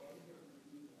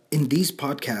In these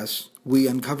podcasts, we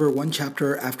uncover one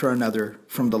chapter after another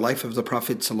from the life of the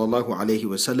Prophet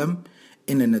ﷺ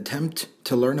in an attempt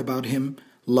to learn about him,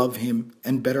 love him,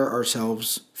 and better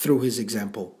ourselves through his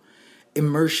example.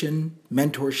 Immersion,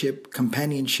 mentorship,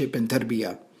 companionship, and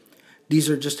tarbiyah. These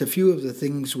are just a few of the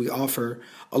things we offer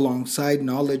alongside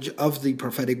knowledge of the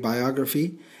prophetic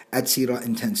biography at Seerah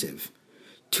Intensive.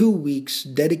 2 weeks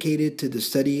dedicated to the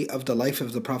study of the life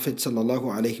of the Prophet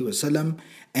ﷺ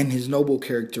and his noble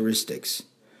characteristics.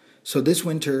 So this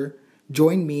winter,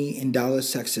 join me in Dallas,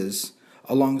 Texas,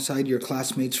 alongside your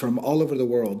classmates from all over the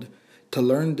world to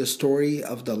learn the story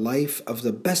of the life of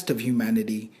the best of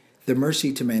humanity, the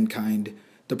mercy to mankind,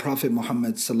 the Prophet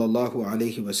Muhammad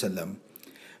ﷺ.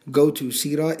 Go to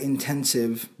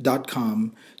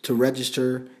seerahintensive.com to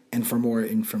register and for more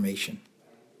information.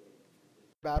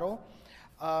 Battle.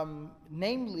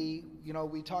 Namely,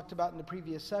 we talked about in the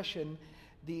previous session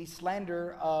the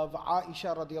slander of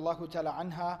Aisha radiallahu ta'ala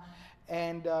anha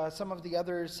and some of the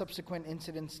other subsequent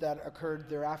incidents that occurred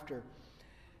thereafter.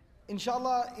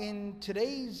 Inshallah, in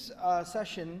today's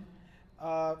session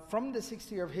from the 6th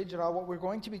year of Hijrah, what we're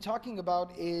going to be talking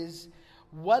about is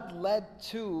what led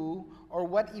to or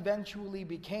what eventually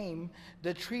became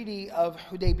the Treaty of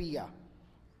Hudaybiyyah.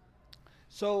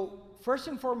 So, first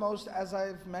and foremost, as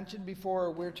I've mentioned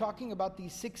before, we're talking about the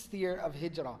 6th year of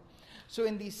Hijrah. So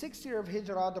in the 6th year of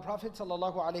Hijrah, the Prophet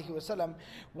ﷺ,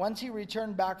 once he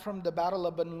returned back from the battle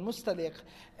of Banu Mustaliq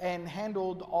and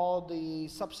handled all the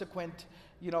subsequent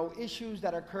issues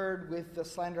that occurred with the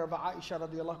slander of Aisha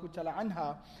radiallahu ta'ala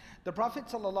anha, the Prophet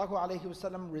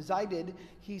ﷺ resided,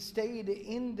 he stayed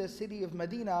in the city of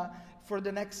Medina for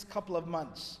the next couple of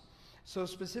months. So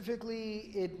specifically,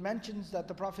 it mentions that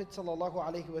the Prophet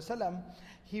ﷺ,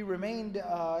 he remained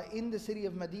in the city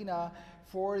of Medina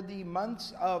for the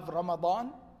months of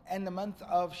Ramadan and the month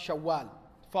of Shawwal,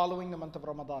 following the month of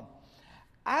Ramadan.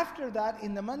 After that,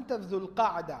 in the month of Dhul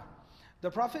Qa'dah,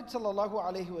 the Prophet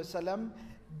ﷺ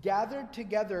gathered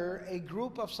together a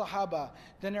group of Sahaba.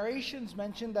 The narrations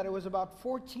mention that it was about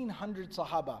 1,400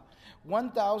 Sahaba,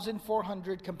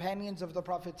 1,400 companions of the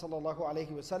Prophet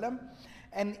ﷺ.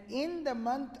 And in the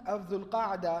month of Dhul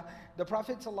Qa'dah, the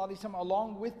Prophet ﷺ,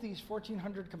 along with these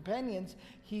 1,400 companions,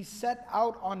 he set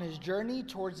out on his journey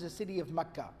towards the city of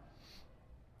Mecca.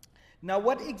 Now,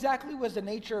 what exactly was the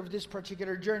nature of this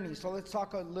particular journey? So let's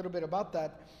talk a little bit about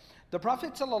that. The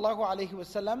Prophet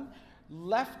ﷺ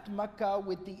left Mecca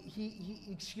with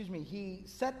he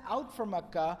set out for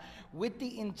Mecca with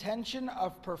the intention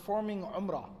of performing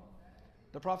Umrah.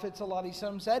 The Prophet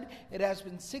ﷺ said, "It has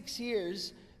been 6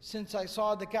 years since I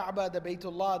saw the Kaaba, the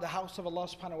Baytullah, the house of Allah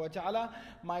subhanahu wa ta'ala.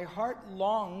 My heart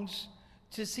longs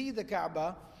to see the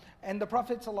Kaaba." And the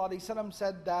Prophet ﷺ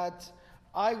said that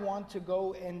I want to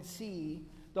go and see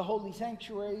the holy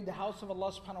sanctuary, the house of Allah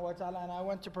subhanahu wa ta'ala, and I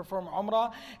want to perform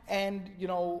Umrah and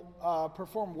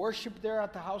perform worship there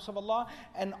at the house of Allah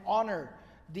and honor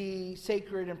the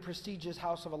sacred and prestigious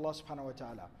house of Allah subhanahu wa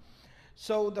ta'ala.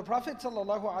 So the Prophet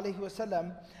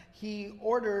ﷺ, he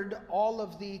ordered all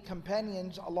of the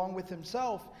companions along with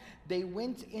himself, they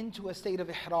went into a state of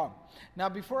ihram. Now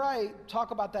before I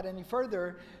talk about that any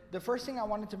further, the first thing I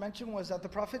wanted to mention was that the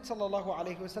Prophet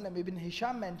ﷺ, Ibn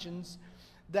Hisham mentions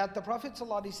that the Prophet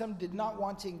ﷺ did not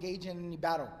want to engage in any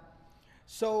battle.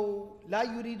 So, la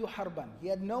yuridu harban, he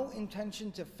had no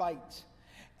intention to fight.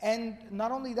 And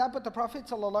not only that, but the Prophet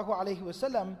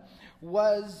ﷺ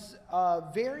was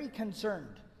very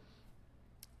concerned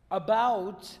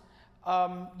about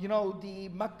the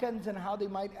Meccans and how they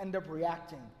might end up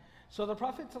reacting. So the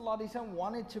Prophet ﷺ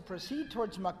wanted to proceed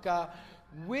towards Mecca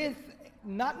with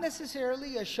not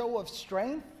necessarily a show of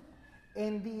strength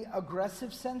in the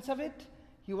aggressive sense of it.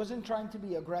 He wasn't trying to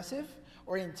be aggressive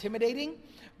or intimidating,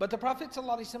 but the Prophet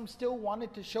ﷺ still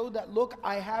wanted to show that, look,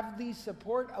 I have the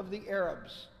support of the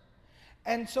Arabs.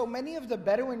 And so many of the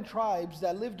Bedouin tribes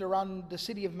that lived around the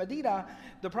city of Medina,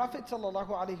 the Prophet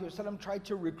ﷺ tried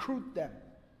to recruit them.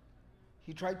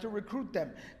 He tried to recruit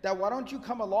them, that why don't you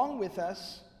come along with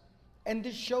us? And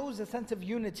this shows a sense of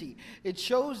unity. It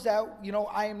shows that,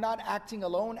 I am not acting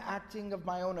alone, acting of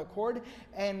my own accord,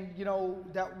 and,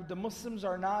 that the Muslims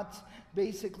are not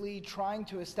basically trying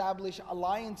to establish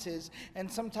alliances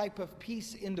and some type of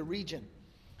peace in the region.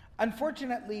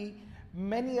 Unfortunately,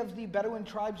 many of the Bedouin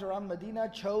tribes around Medina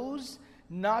chose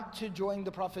not to join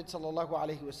the Prophet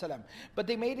ﷺ. But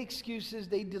they made excuses,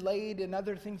 they delayed and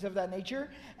other things of that nature,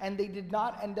 and they did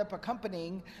not end up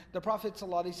accompanying the Prophet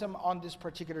ﷺ on this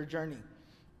particular journey.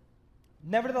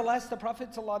 Nevertheless, the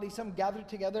Prophet ﷺ gathered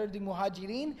together the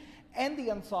Muhajirin and the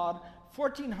Ansar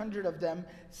 1,400 of them.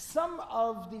 Some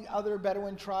of the other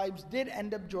Bedouin tribes did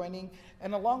end up joining,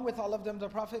 and along with all of them, the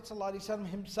Prophet ﷺ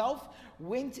himself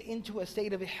went into a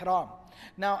state of ihram.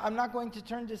 Now, I'm not going to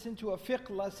turn this into a fiqh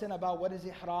lesson about what is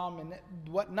ihram and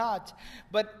what not,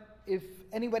 but if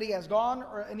anybody has gone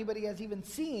or anybody has even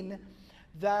seen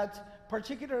that,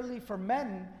 particularly for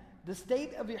men, the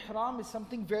state of ihram is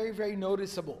something very, very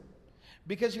noticeable.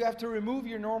 Because you have to remove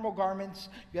your normal garments,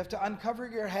 you have to uncover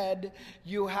your head,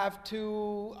 you have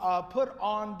to put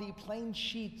on the plain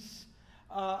sheets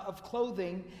of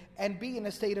clothing and be in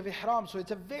a state of ihram. So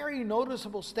it's a very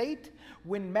noticeable state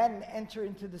when men enter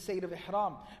into the state of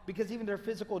ihram, because even their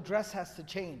physical dress has to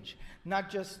change, not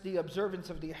just the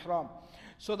observance of the ihram.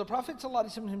 So the Prophet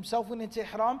ﷺ himself went into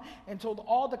ihram and told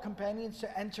all the companions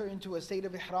to enter into a state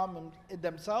of ihram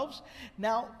themselves.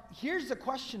 Now, here's the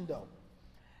question though.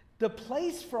 The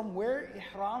place from where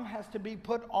ihram has to be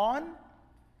put on,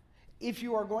 if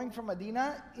you are going from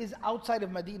Medina, is outside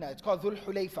of Medina. It's called Dhul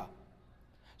Hulayfa.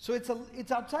 So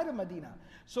it's outside of Medina.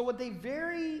 So what they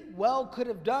very well could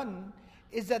have done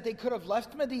is that they could have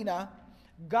left Medina,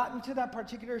 gotten to that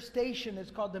particular station,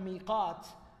 it's called the miqat,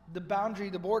 the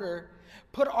boundary, the border,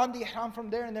 put on the ihram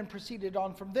from there and then proceeded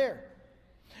on from there.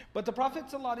 But the Prophet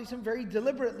ﷺ very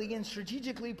deliberately and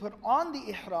strategically put on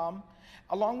the ihram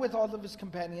along with all of his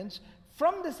companions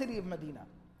from the city of Medina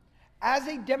as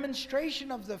a demonstration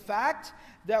of the fact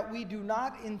that we do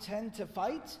not intend to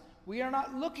fight. We are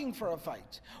not looking for a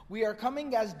fight. We are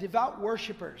coming as devout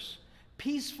worshippers,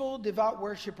 peaceful, devout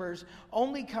worshippers,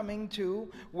 only coming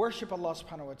to worship Allah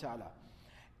subhanahu wa ta'ala.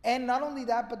 And not only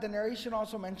that, but the narration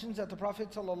also mentions that the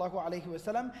Prophet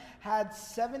ﷺ had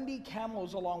 70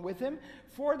 camels along with him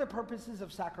for the purposes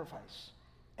of sacrifice.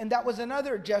 And that was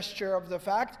another gesture of the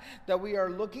fact that we are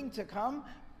looking to come,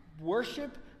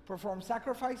 worship, perform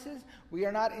sacrifices. We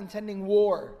are not intending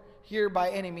war here by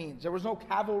any means. There was no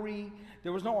cavalry,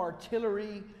 there was no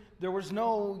artillery, there was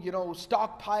no,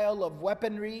 stockpile of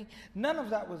weaponry. None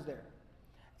of that was there.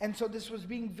 And so this was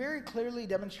being very clearly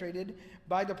demonstrated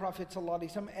by the Prophet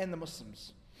ﷺ and the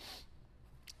Muslims.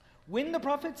 When the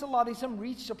Prophet ﷺ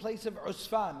reached the place of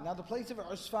Usfan, now the place of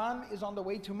Usfan is on the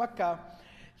way to Mecca,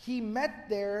 he met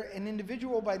there an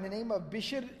individual by the name of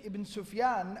Bishr ibn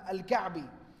Sufyan al-Ka'bi.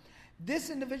 This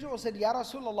individual said, Ya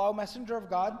Rasulullah, Messenger of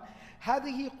God,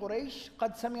 هذه قريش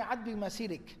قد سمعت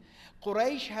بمسيرك.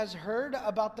 Quraysh has heard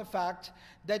about the fact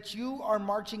that you are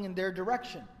marching in their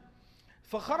direction.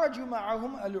 فَخَرَجُوا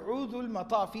مَعَهُمْ الْعُوذُ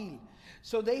الْمَطَافِيلِ.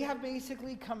 So they have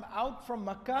basically come out from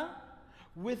Mecca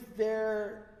with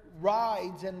their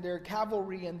rides and their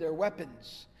cavalry and their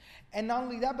weapons. And not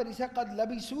only that, but he said, قَدْ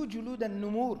لَبِسُوا جُلُودَ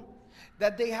النُّمُورِ,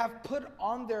 that they have put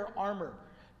on their armor.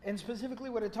 And specifically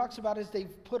what it talks about is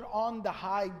they've put on the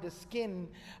hide, the skin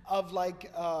of like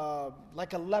a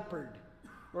leopard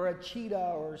or a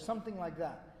cheetah or something like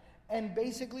that. And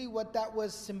basically what that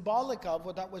was symbolic of,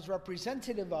 what that was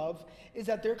representative of, is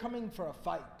that they're coming for a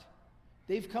fight.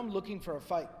 They've come looking for a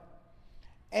fight.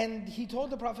 And he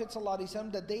told the Prophet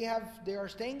ﷺ that they are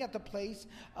staying at the place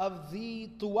of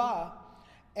the Tuwa,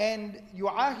 and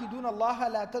يُعَاهِدُونَ اللَّهَ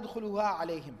لَا تَدْخُلُوهَا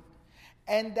عَلَيْهِمْ,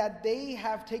 and that they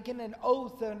have taken an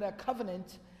oath and a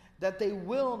covenant that they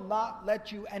will not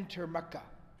let you enter Mecca.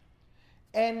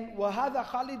 And وَهَذَا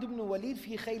Khalid ibn Walid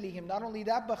fi khaylihim. Not only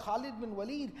that, but Khalid ibn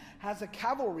Walid has a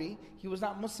cavalry. He was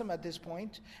not Muslim at this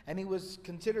point, and he was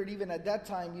considered, even at that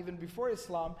time, even before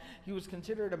Islam, he was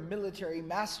considered a military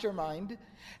mastermind.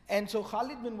 And so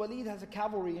Khalid bin Walid has a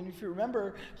cavalry. And if you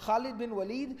remember, Khalid bin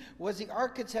Walid was the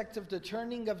architect of the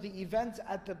turning of the events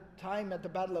at the time at the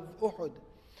Battle of Uhud.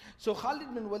 So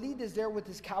Khalid bin Walid is there with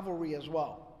his cavalry as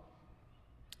well.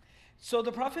 So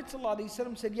the Prophet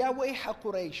ﷺ said, Ya wayha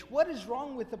Quraysh, what is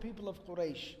wrong with the people of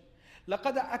Quraysh?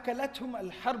 لَقَدْ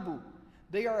أَكَلَتْهُمْ الْحَرْبُ.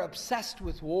 They are obsessed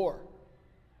with war.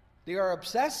 They are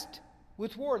obsessed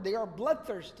with war. They are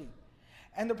bloodthirsty.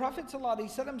 And the Prophet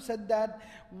ﷺ said that,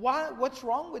 what's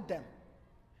wrong with them?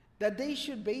 That they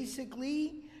should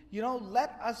basically,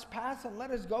 let us pass and let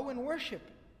us go and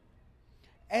worship.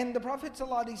 And the Prophet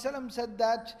ﷺ said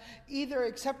that either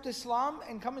accept Islam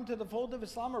and come into the fold of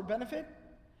Islam or benefit,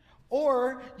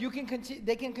 or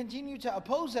they can continue to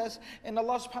oppose us, and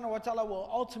Allah subhanahu wa ta'ala will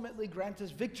ultimately grant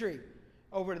us victory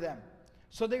over them.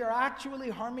 So they are actually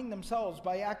harming themselves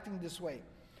by acting this way.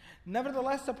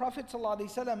 Nevertheless, the Prophet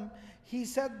ﷺ, he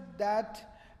said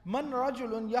that مَنْ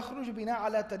رَجُلٌ يَخْرُجُ بِنَا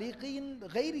عَلَى طَرِيقٍ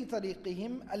غَيْرِ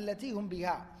طَرِيقِهِمْ الَّتِي هُمْ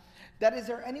بِهَا. That is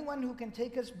there anyone who can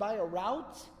take us by a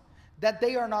route that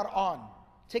they are not on?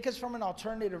 Take us from an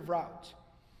alternative route.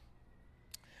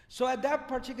 So at that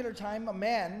particular time, a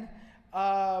man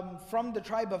from the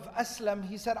tribe of Aslam,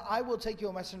 he said, I will take you,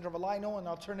 a messenger of Allah, I know an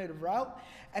alternative route.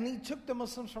 And he took the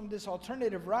Muslims from this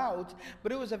alternative route,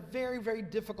 but it was a very, very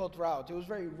difficult route. It was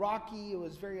very rocky, it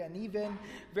was very uneven,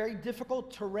 very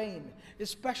difficult terrain,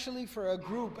 especially for a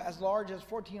group as large as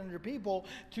 1,400 people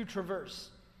to traverse.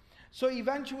 So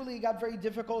eventually it got very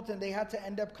difficult, and they had to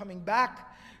end up coming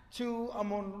back to a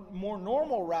more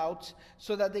normal route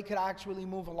so that they could actually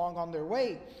move along on their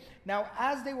way. Now,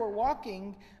 as they were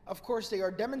walking, of course, they are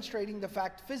demonstrating the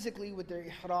fact physically with their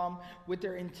ihram, with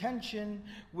their intention,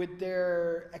 with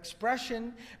their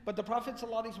expression. But the Prophet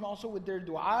ﷺ also with their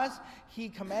du'as, he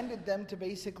commanded them to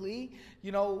basically,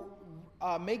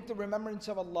 make the remembrance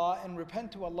of Allah and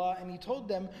repent to Allah. And he told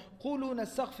them, قُولُوا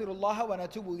نَسْتَغْفِرُ اللَّهَ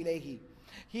وَنَتُوبُ إِلَيْهِ.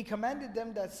 He commanded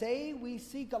them that say, we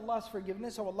seek Allah's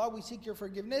forgiveness, O Allah, we seek your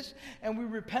forgiveness, and we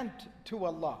repent to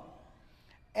Allah.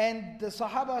 And the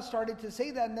Sahaba started to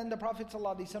say that, and then the Prophet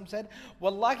ﷺ said,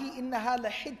 Wallahi innaha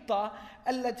lahitta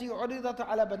allati uridat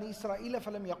ala bani Israel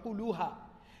falam yaquluha.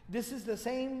 This is the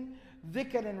same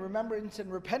dhikr and remembrance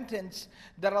and repentance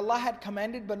that Allah had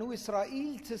commanded Banu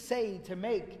Israel to say, to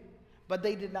make, but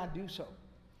they did not do so.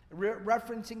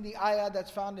 Referencing the ayah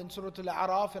that's found in Surah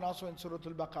Al-A'raf and also in Surah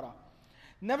Al-Baqarah.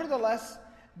 Nevertheless,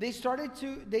 they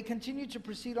continued to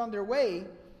proceed on their way,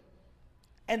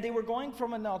 and they were going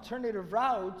from an alternative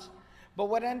route. But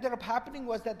what ended up happening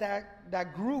was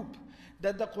that group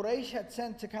that the Quraysh had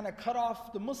sent to kind of cut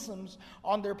off the Muslims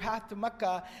on their path to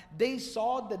Mecca, they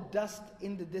saw the dust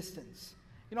in the distance.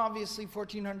 Obviously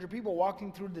 1,400 people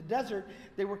walking through the desert,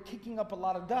 they were kicking up a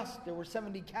lot of dust. There were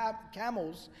 70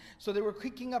 camels, so they were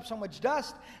kicking up so much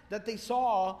dust that they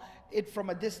saw it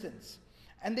from a distance.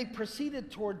 And they proceeded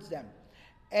towards them.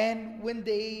 And when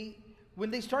they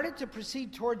started to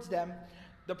proceed towards them,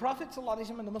 the Prophet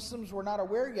ﷺ and the Muslims were not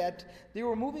aware yet. They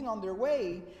were moving on their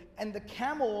way, and the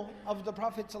camel of the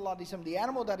Prophet ﷺ, the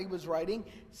animal that he was riding,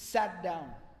 sat down.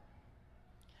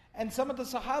 And some of the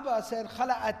Sahaba said,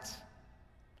 khala'at,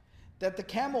 that the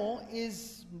camel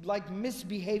is like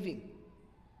misbehaving,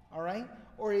 all right?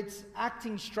 Or it's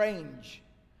acting strange.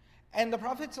 And the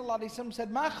Prophet ﷺ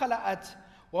said, ma khala'at,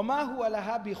 wa ma huwa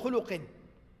laha bi khuluqin.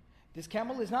 This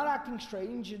camel is not acting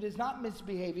strange, it is not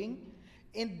misbehaving.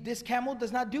 This camel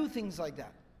does not do things like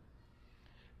that.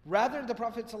 Rather, the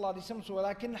Prophet ﷺ said,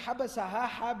 وَلَكِنْ حَبَسَهَا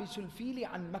حَابِسُ الْفِيلِ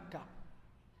عَنْ مَكَّةِ.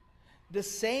 The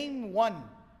same one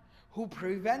who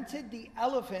prevented the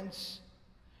elephants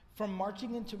from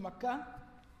marching into Mecca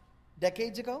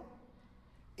decades ago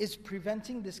is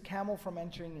preventing this camel from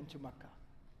entering into Mecca.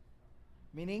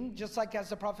 Meaning, just like as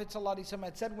the Prophet ﷺ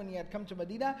had said when he had come to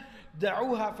Medina,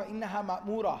 دَعُوهَا فَإِنَّهَا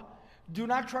مَأْمُورَةٌ. Do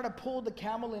not try to pull the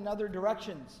camel in other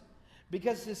directions,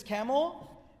 because this camel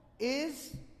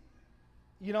is,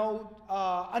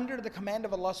 under the command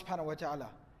of Allah subhanahu wa ta'ala.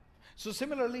 So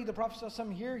similarly, the Prophet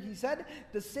ﷺ here, he said,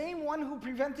 the same one who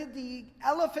prevented the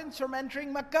elephants from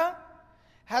entering Mecca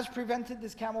has prevented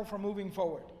this camel from moving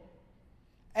forward.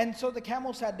 And so the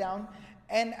camel sat down,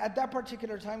 and at that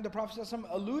particular time, the Prophet ﷺ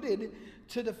alluded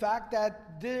to the fact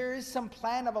that there is some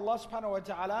plan of Allah subhanahu wa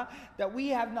ta'ala that we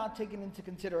have not taken into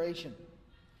consideration.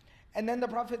 And then the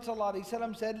Prophet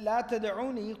ﷺ said, لا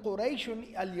تدعوني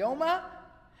قريش اليوم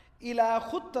إلى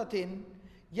خطة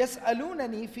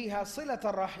يسألونني فيها صلة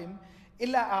الرحم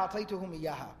إلا أعطيتهم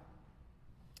إياها.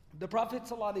 The Prophet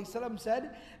ﷺ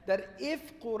said that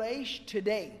if Quraysh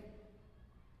today,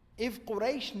 if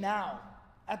Quraysh now,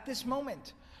 at this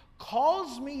moment,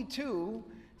 calls me to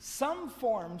some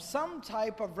form, some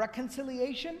type of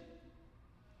reconciliation,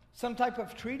 some type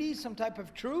of treaty, some type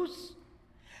of truce,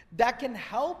 that can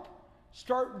help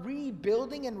start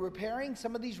rebuilding and repairing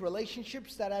some of these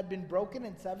relationships that had been broken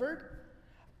and severed,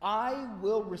 I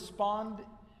will respond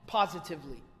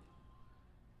positively.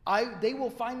 They will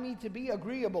find me to be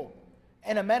agreeable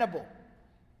and amenable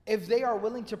if they are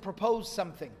willing to propose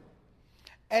something.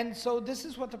 And so this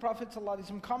is what the Prophet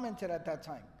ﷺ commented at that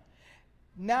time.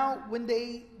 Now, when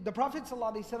the Prophet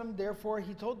ﷺ, therefore,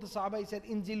 he told the Sahaba, he said,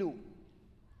 Inzilu.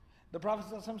 The Prophet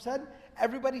ﷺ said,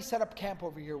 everybody set up camp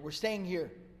over here. We're staying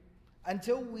here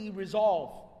until we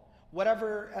resolve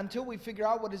until we figure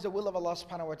out what is the will of Allah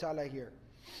subhanahu wa ta'ala here.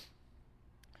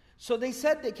 So they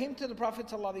came to the Prophet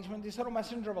ﷺ, they said, O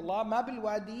Messenger of Allah, ma bil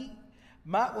wadi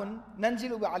ma'un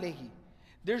nanzilu alayhi.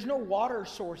 There's no water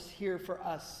source here for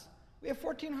us. We have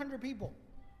 1,400 people,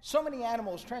 so many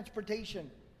animals, transportation,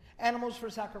 animals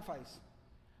for sacrifice.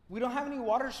 We don't have any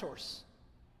water source.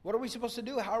 What are we supposed to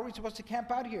do? How are we supposed to camp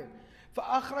out here?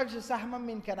 فَأَخْرَجَ سَهْمًا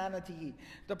مِنْ كَنَانَتِهِ.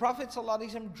 The Prophet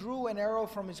ﷺ drew an arrow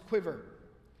from his quiver.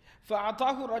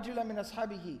 فَأَعْطَاهُ رَجُلًا مِنْ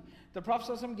أَصْحَابِهِ. The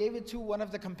Prophet ﷺ gave it to one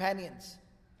of the companions.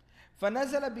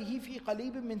 فَنَزَلَ بِهِ فِي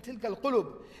قَلِيبٍ مِّن تِلْكَ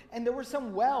الْقُلُوبِ. And there were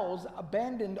some wells,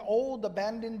 old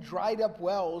abandoned, dried up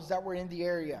wells that were in the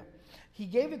area. He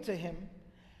gave it to him,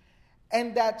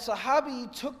 and that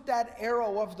Sahabi took that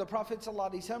arrow of the Prophet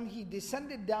ﷺ, he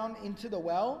descended down into the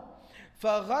well,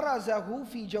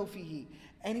 فَغَرَزَهُ فِي جَوْفِهِ,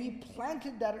 and he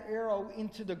planted that arrow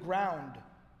into the ground,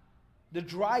 the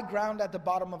dry ground at the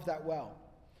bottom of that well.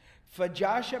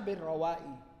 فَجَاشَ بِالرَّوَائِ,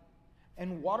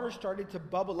 and water started to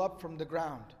bubble up from the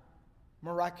ground,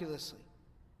 miraculously,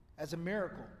 as a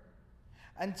miracle,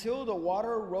 until the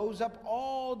water rose up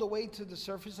all the way to the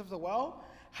surface of the well,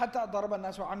 حَتَّى ضَرَبَ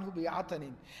النَّاسُ عَنْهُ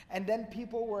بِعَطَنٍ. And then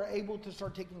people were able to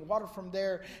start taking water from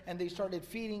there, and they started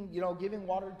feeding, giving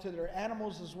water to their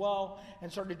animals as well,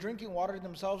 and started drinking water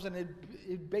themselves, and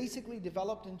it basically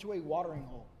developed into a watering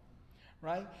hole,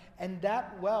 right? And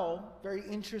that well, very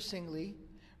interestingly,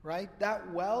 right, that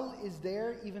well is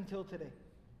there even till today,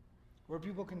 where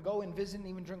people can go and visit and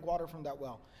even drink water from that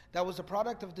well. That was a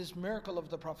product of this miracle of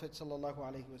the Prophet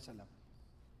ﷺ.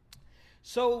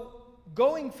 So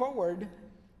going forward,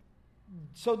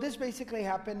 so this basically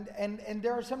happened, and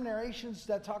there are some narrations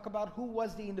that talk about who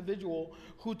was the individual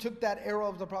who took that arrow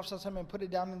of the Prophet ﷺ and put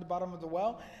it down in the bottom of the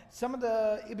well. Some of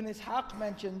the Ibn Ishaq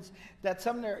mentions that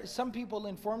some people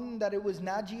informed him that it was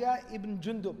Najiyah ibn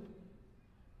Jundub,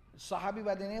 Sahabi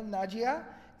by the name of Najiyah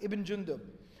ibn Jundub,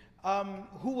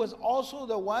 who was also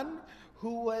the one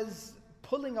who was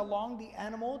pulling along the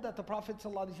animal that the Prophet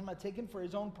ﷺ had taken for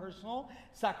his own personal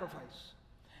sacrifice.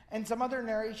 And some other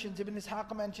narrations, Ibn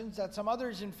Ishaq mentions that some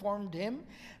others informed him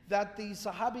that the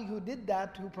Sahabi who did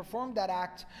that, who performed that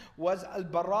act, was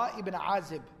Al-Bara ibn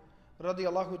Azib,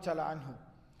 radiyallahu ta'ala anhu.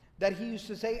 That he used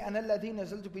to say, أَنَا الَّذِي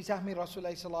نَزَلْتُ بِسَهْمِ رَسُولِ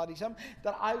اللَّهِ صَلَّى اللَّهُ عَلَيْهِ وسلم,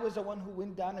 that I was the one who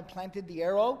went down and planted the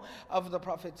arrow of the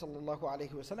Prophet sallallahu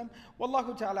alaihi wasallam.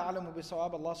 Wallahu ta'ala alamu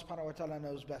bisawab. Allah subhanahu wa ta'ala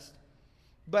knows best.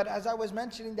 But as I was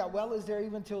mentioning, that well is there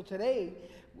even till today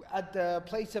at the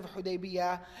place of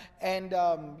Hudaybiyyah. And,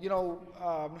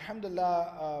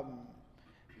 alhamdulillah,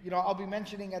 I'll be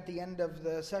mentioning at the end of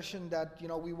the session that,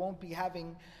 we won't be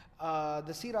having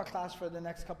the Seerah class for the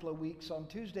next couple of weeks on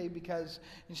Tuesday, because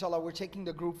inshallah we're taking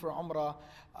the group for Umrah,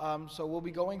 so we'll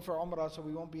be going for Umrah, so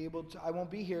I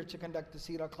won't be here to conduct the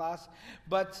Seerah class.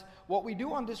 But what we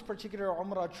do on this particular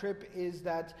Umrah trip is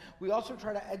that we also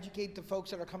try to educate the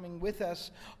folks that are coming with us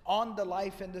on the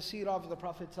life and the Seerah of the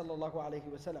Prophet sallallahu alaihi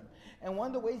wasallam. And one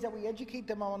of the ways that we educate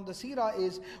them on the Seerah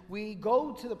is we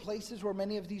go to the places where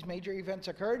many of these major events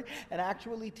occurred and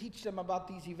actually teach them about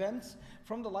these events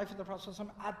from the life of the Prophet sallallahu alaihi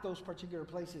wasallam at those particular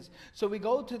places. So we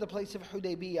go to the place of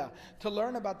Hudaybiyyah to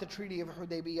learn about the Treaty of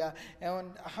Hudaybiyyah,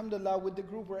 and alhamdulillah, with the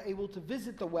group we're able to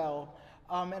visit the well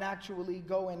and actually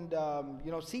go and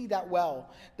see that well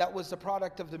that was the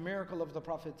product of the miracle of the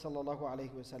Prophet sallallahu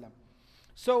alaihi wasallam.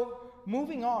 So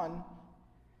moving on,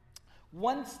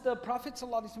 once the Prophet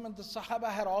sallallahu alaihi wasallam and the Sahaba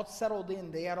had all settled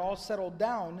in, they had all settled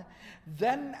down,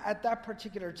 then at that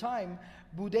particular time,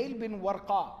 Budayl bin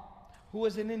Warqa, who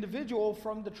was an individual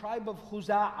from the tribe of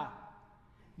Khuza'ah.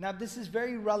 Now this is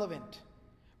very relevant.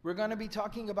 We're going to be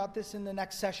talking about this in the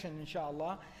next session,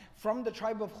 inshallah. From the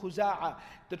tribe of Khuza'ah.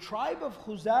 The tribe of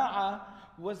Khuza'ah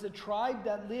was a tribe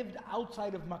that lived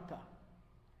outside of Mecca.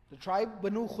 The tribe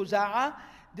Banu Khuza'ah,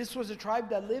 this was a tribe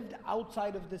that lived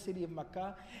outside of the city of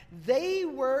Mecca. They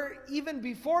were, even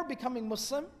before becoming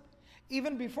Muslim,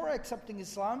 even before accepting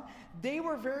Islam, they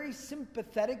were very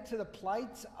sympathetic to the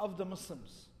plight of the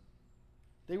Muslims.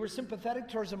 They were sympathetic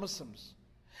towards the Muslims,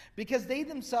 because they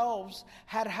themselves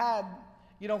had,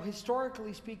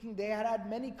 historically speaking, they had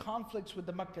many conflicts with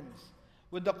the Meccans,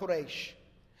 with the Quraysh.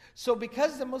 So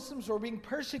because the Muslims were being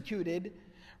persecuted,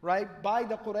 right, by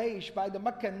the Quraysh, by the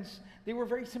Meccans, they were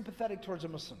very sympathetic towards the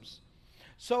Muslims.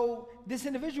 So this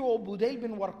individual, Budayl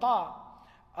bin Warqa,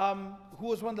 who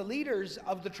was one of the leaders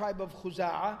of the tribe of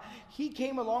Khuza'ah, he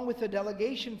came along with a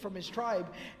delegation from his tribe,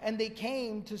 and they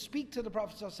came to speak to the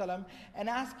Prophet ﷺ and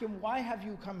ask him, why have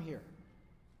you come here?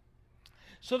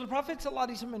 So the Prophet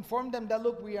ﷺ informed them that,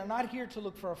 look, we are not here to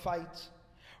look for a fight.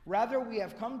 Rather, we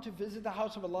have come to visit the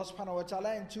house of Allah subhanahu wa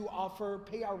ta'ala and to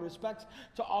pay our respects,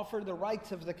 to offer the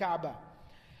rights of the Kaaba.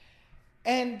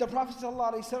 And the Prophet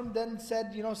ﷺ then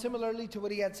said, similarly to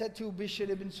what he had said to Bishr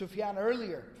ibn Sufyan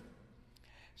earlier.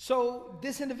 So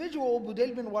this individual,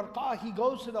 Budayl bin Warqa, he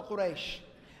goes to the Quraysh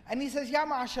and he says, Ya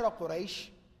ma'ashara Quraysh,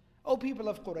 O people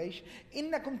of Quraysh,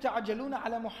 innakum ta'ajaluna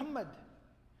ala Muhammad.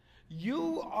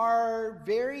 You are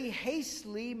very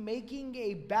hastily making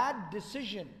a bad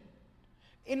decision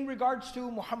in regards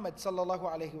to Muhammad sallallahu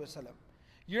alaihi wasallam.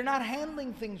 You're not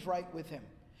handling things right with him.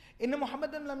 Inna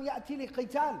Muhammadan lam ya'ti li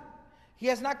qital. He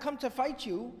has not come to fight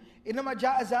you. Innama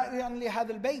ja'a za'iran li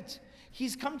hadha al-bayt.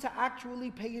 He's come to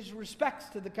actually pay his respects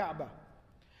to the Kaaba.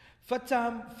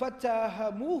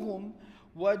 فَتَهَمُوهُمْ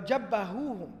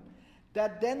وَجَبَّهُوهُمْ.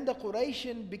 That then the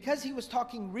Quraysh, because he was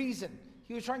talking reason,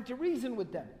 he was trying to reason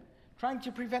with them, trying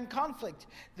to prevent conflict.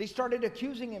 They started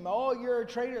accusing him, oh, you're a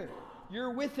traitor.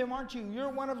 You're with him, aren't you? You're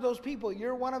one of those people.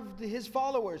 You're one of his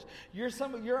followers. You're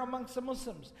amongst the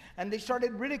Muslims. And they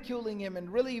started ridiculing him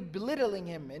and really belittling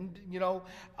him and,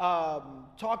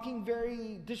 talking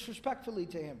very disrespectfully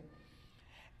to him.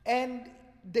 And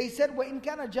they said, وَإِن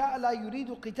كَانَ جَاءَ لَا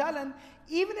يُرِيدُ قِتَالًا.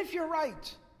 Even if you're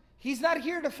right, he's not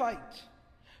here to fight.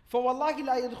 فَوَاللَّهِ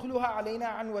لَا يَدْخُلُهَا عَلَيْنَا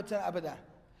عَنْوَةً أَبَدًا.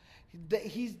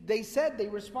 They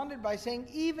responded by saying,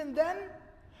 even then,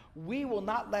 we will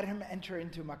not let him enter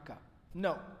into Mecca.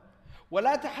 No.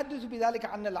 وَلَا تَحَدُّثُ بِذَلِكَ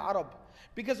عَنَّ الْعَرَبِ.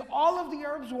 Because all of the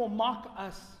Arabs will mock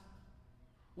us.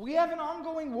 We have an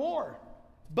ongoing war.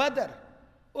 Badr,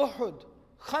 Uhud,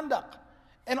 Khandaq,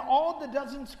 and all the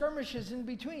dozen skirmishes in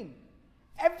between.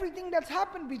 Everything that's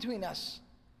happened between us.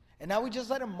 And now we just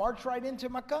let him march right into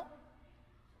Mecca?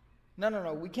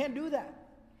 No. We can't do that.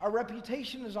 Our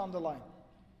reputation is on the line.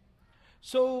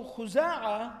 So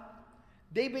Khuza'a,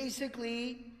 they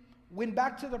basically went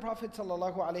back to the Prophet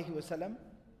ﷺ,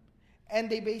 and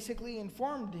they basically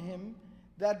informed him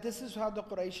that this is how the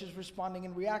Quraysh is responding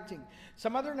and reacting.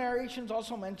 Some other narrations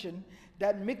also mention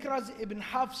that Mikraz ibn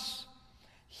Hafs,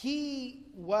 he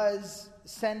was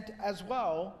sent as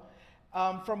well.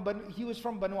 He was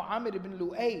from Banu Amir ibn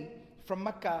Lu'ay from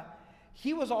Mecca.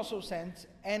 He was also sent,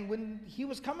 and when he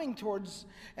was coming towards,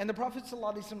 and the Prophet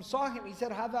ﷺ saw him, he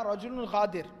said, هَذَا رَجُلٌ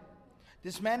غَادِرٌ.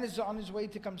 This man is on his way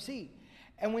to come see.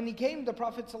 And when he came, the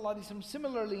Prophet ﷺ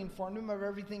similarly informed him of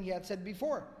everything he had said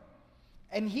before.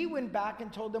 And he went back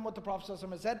and told them what the Prophet ﷺ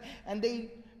had said, and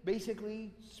they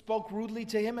basically spoke rudely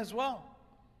to him as well.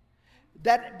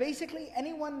 That basically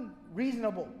anyone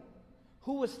reasonable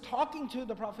who was talking to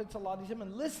the Prophet ﷺ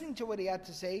and listening to what he had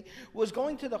to say was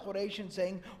going to the Quraysh and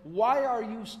saying, why are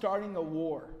you starting a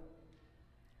war?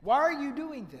 Why are you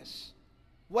doing this?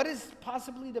 What is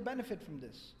possibly the benefit from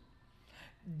this?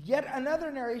 Yet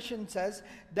another narration says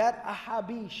that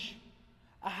Ahabish,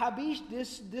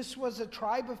 this was a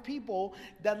tribe of people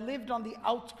that lived on the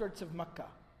outskirts of Mecca.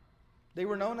 They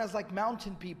were known as like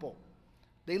mountain people.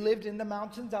 They lived in the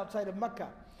mountains outside of Mecca.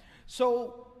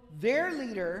 So their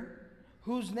leader,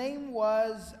 whose name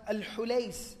was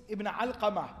Al-Hulays ibn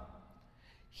Alqamah,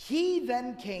 he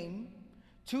then came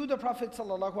to the Prophet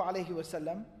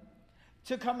ﷺ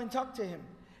to come and talk to him.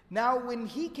 Now, when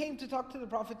he came to talk to the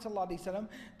Prophet ﷺ,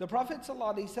 the Prophet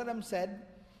ﷺ said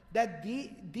that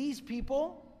these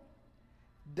people,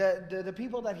 the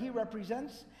people that he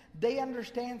represents, they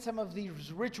understand some of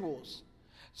these rituals.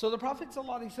 So the Prophet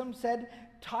ﷺ said,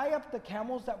 tie up the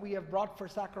camels that we have brought for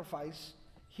sacrifice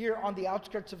here on the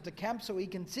outskirts of the camp so he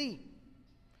can see.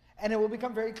 And it will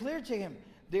become very clear to him.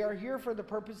 They are here for the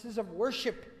purposes of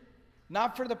worship,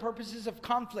 not for the purposes of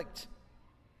conflict.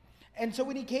 And so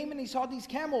when he came and he saw these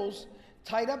camels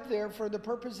tied up there for the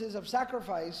purposes of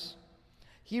sacrifice,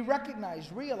 he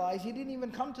realized, he didn't even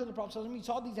come to the Prophet ﷺ. He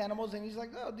saw these animals and he's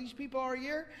like, oh, these people are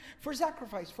here for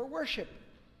sacrifice, for worship.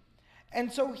 And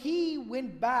so he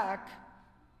went back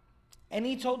and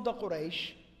he told the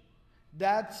Quraysh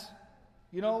that,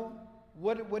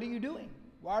 what are you doing?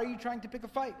 Why are you trying to pick a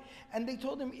fight? And they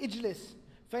told him, Ijlis,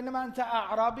 فَإِنَّمَا أَنْتَ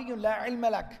أَعْرَابِيٌّ لَا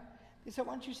عِلْمَ لَكَ. They said,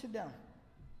 why don't you sit down?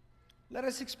 Let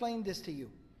us explain this to you.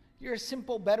 You're a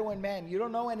simple Bedouin man. You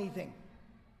don't know anything.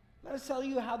 Let us tell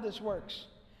you how this works.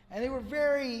 And they were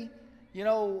very,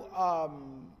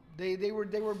 they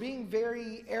were being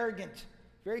very arrogant,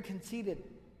 very conceited.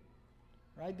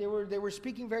 Right? They were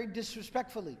speaking very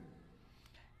disrespectfully.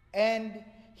 And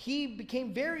he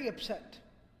became very upset.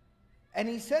 And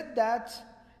he said that,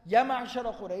 Ya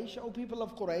ma'ashara Quraysh, O people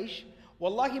of Quraysh,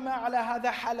 Wallahi ma ala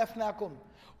hadha halafnakum.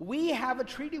 We have a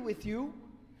treaty with you,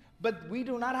 but we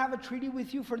do not have a treaty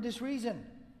with you for this reason.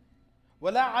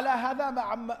 وَلَا عَلَى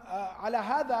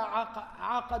هَذَا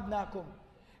عَاقَدْنَاكُمْ.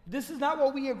 This is not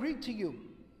what we agreed to you.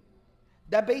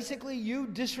 That basically you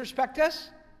disrespect us,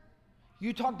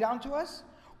 you talk down to us.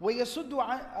 وَيَصُدُّ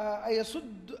عَنْ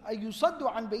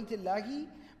بَيْتِ اللَّهِ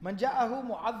مَنْ جَاءَهُ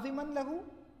مُعَظِّمًا لَهُ.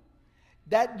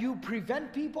 That you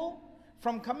prevent people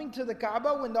from coming to the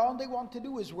Kaaba when all they want to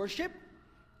do is worship.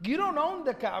 You don't own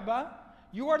the Kaaba.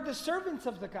 You are the servants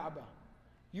of the Kaaba.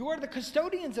 You are the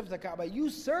custodians of the Kaaba. You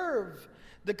serve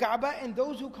the Kaaba and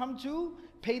those who come to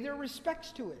pay their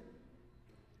respects to it.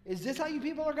 Is this how you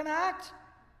people are going to act?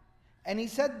 And he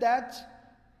said that,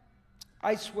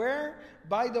 I swear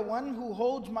by the one who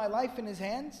holds my life in his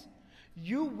hands,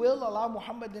 you will allow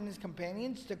Muhammad and his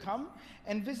companions to come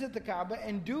and visit the Kaaba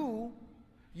and do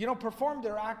perform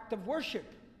their act of worship.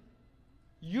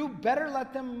 You better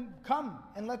let them come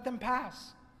and let them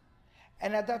pass.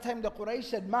 And at that time the Quraysh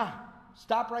said, Ma,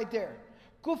 stop right there.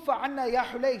 Kuffa anna ya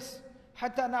Hulays,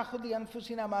 hatta nakhudh li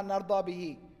anfusina ma narda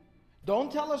bihi.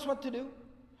 Don't tell us what to do.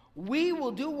 We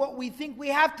will do what we think we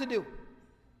have to do.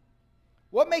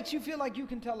 What makes you feel like you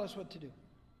can tell us what to do?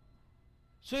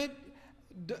 So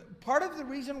part of the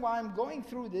reason why I'm going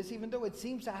through this, even though it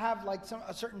seems to have like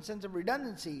a certain sense of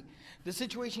redundancy, the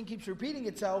situation keeps repeating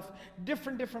itself.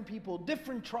 Different people,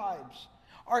 different tribes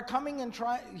are coming and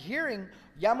hearing,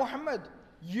 Ya Muhammad,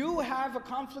 you have a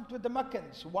conflict with the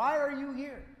Meccans. Why are you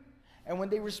here? And when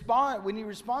he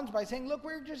responds by saying, look,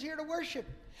 we're just here to worship.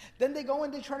 Then they go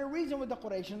and they try to reason with the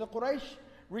Quraysh, and the Quraysh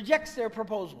rejects their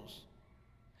proposals.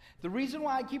 The reason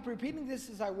why I keep repeating this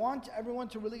is I want everyone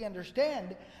to really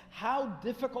understand how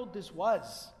difficult this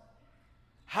was.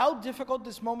 How difficult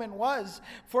this moment was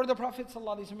for the Prophet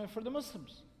ﷺ and for the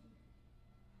Muslims.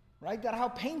 Right? That how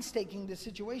painstaking this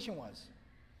situation was.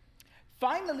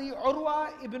 Finally,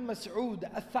 Urwa ibn Mas'ud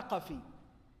al-Thaqafi.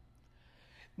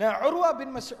 Now, Urwa bin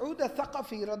Mas'ud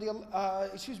al-Thaqafi,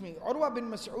 Urwa bin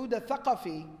Mas'ud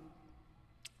al-Thaqafi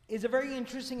is a very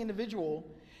interesting individual.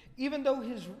 Even though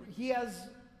he has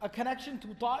a connection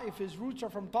to Ta'if, his roots are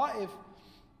from Ta'if,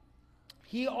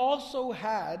 he also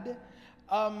had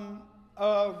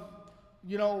a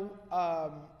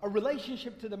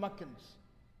relationship to the Meccans.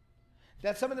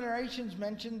 That some of the narrations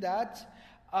mention that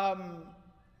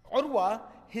Urwa,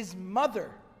 his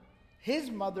mother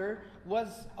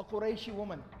was a Qurayshi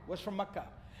woman, was from Mecca.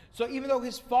 So even though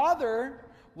his father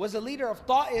was a leader of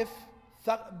Ta'if,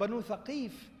 Banu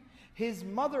Thaqif, his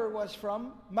mother was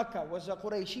from Mecca, was a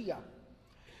Qurayshiyah.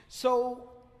 So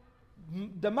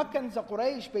the Meccans, the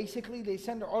Quraysh, basically they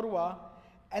send Urwa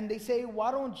and they say,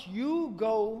 why don't you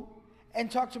go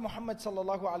and talk to Muhammad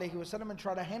sallallahu alaihi wasallam and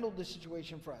try to handle this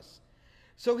situation for us?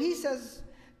 So he says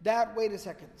that, wait a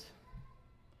second.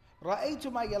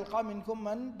 رَأَيْتُ مَا يَلْقَى مِنْكُمْ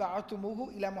مَنْ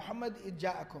بَعَثْتُمُوهُ إِلَى مُحَمَّدٍ إِذْ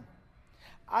جَاءَكُمْ.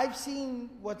 I've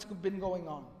seen what's been going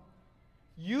on.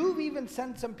 You've even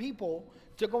sent some people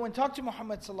to go and talk to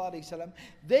Muhammad sallallahu alaihi wasallam.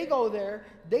 They go there,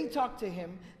 they talk to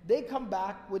him, they come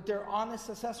back with their honest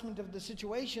assessment of the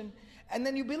situation, and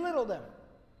then you belittle them.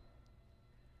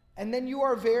 And then you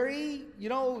are very,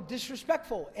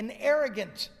 disrespectful and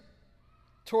arrogant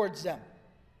towards them.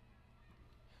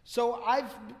 So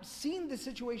I've seen the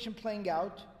situation playing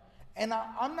out, and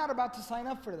I'm not about to sign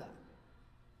up for that.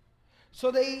 So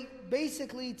they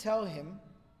basically tell him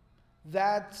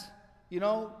that,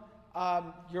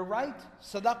 you're right,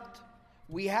 sadaqt.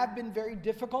 We have been very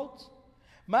difficult.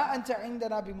 Ma anta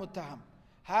indana bimuttaham.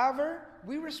 However,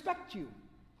 we respect you.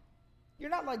 You're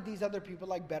not like these other people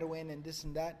like Bedouin and this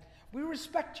and that. We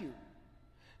respect you.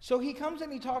 So he comes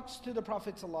and he talks to the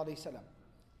Prophet ﷺ.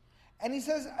 And he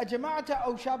says, أَجَمَعْتَ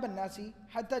أَوْشَابَ النَّاسِ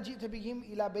حَتَّى جِئْتَ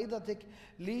بِهِمْ إِلَى بَيْضَتِكَ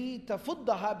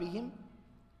لِتَفُضَّهَا بِهِمْ.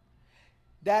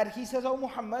 That he says, oh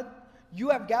Muhammad, you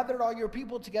have gathered all your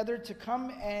people together to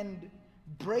come and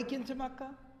break into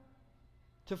Mecca,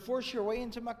 to force your way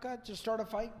into Mecca, to start a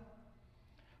fight.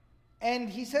 And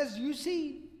he says, you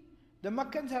see, the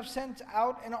Meccans have sent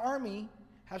out an army,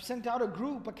 have sent out a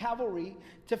group, a cavalry,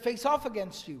 to face off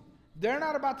against you. They're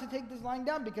not about to take this line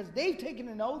down because they've taken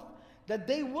an oath that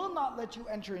they will not let you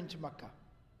enter into Mecca.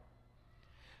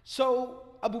 So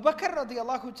Abu Bakr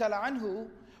radiallahu ta'ala anhu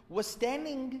was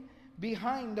standing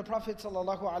behind the Prophet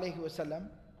sallallahu alaihi wasallam,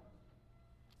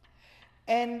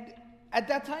 and at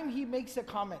that time he makes a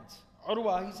comment.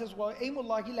 Urwa, he says, "Wa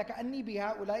aymullahi laka anni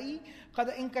bihaula'i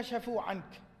qad inkashafu ank."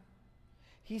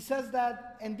 He says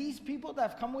that, and these people that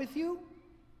have come with you,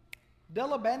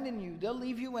 they'll abandon you, they'll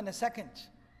leave you in a second.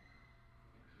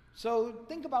 So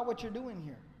think about what you're doing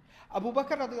here. Abu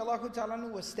Bakr radiallahu ta'ala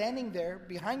anhu was standing there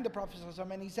behind the Prophet sallallahu alaihi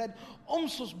wasallam, and he said,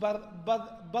 "Umsus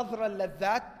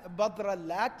badra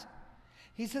lat."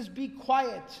 He says, be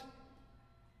quiet,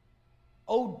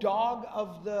 O dog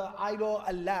of the idol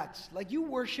Allat. Like you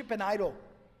worship an idol.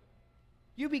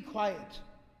 You be quiet.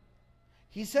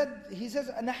 He says,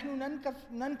 "Nahnu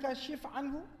nankashif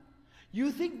anhu."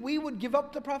 You think we would give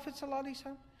up the Prophet sallallahu alaihi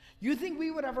wasallam? You think we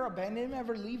would ever abandon him,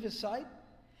 ever leave his side?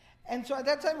 And so at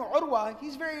that time, Urwa,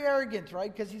 he's very arrogant,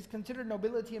 right? Because he's considered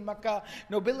nobility in Makkah,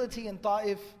 nobility in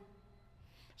Ta'if.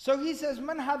 So he says,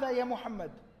 "Man hadha ya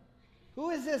Muhammad?" Who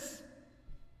is this?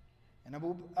 And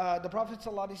the Prophet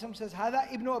ﷺ says,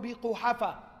 "Hadha ibn Abi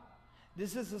Quhafa."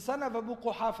 This is the son of Abu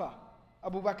Quhafa,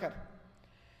 Abu Bakr.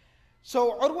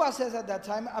 So Urwa says at that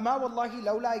time, "Ama wallahi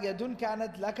lawla yadun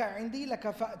kanat laka indi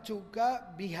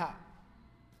lakafa'tuka biha.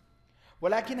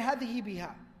 Walakin hadhihi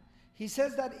biha." He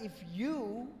says that if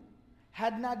you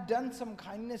had not done some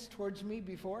kindness towards me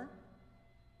before,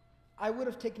 I would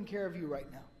have taken care of you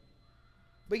right now.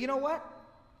 But you know what?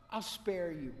 I'll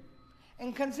spare you.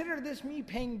 And consider this me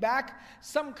paying back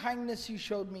some kindness you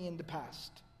showed me in the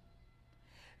past.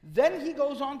 Then he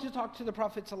goes on to talk to the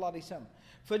Prophet ﷺ.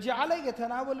 فَجَعَلَ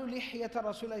يَتَنَاوَلُ لِحْيَةَ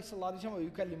رَسُولِ اللَّهِ صَلَّى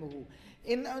اللَّهُ عَلَيْهِ وَسَلَّمَ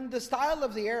in the style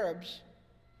of the Arabs,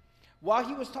 while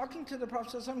he was talking to the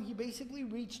Prophet ﷺ, he basically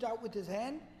reached out with his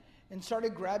hand and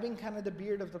started grabbing kind of the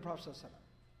beard of the Prophet ﷺ.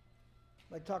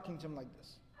 Like talking to him like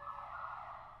this.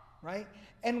 Right?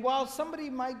 And while somebody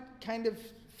might kind of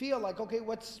feel like, okay,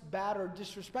 what's bad or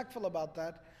disrespectful about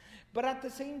that? But at the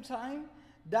same time,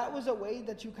 that was a way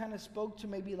that you kind of spoke to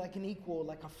maybe like an equal,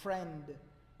 like a friend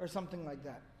or something like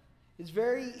that. It's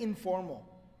very informal.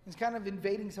 It's kind of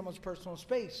invading someone's personal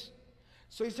space.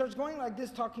 So he starts going like this,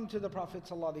 talking to the Prophet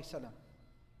ﷺ.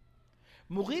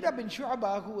 Mughira bin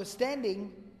Shu'bah, who was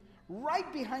standing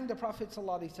right behind the Prophet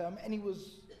ﷺ, and he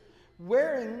was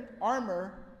wearing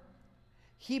armor,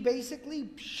 he basically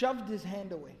shoved his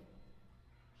hand away.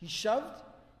 He shoved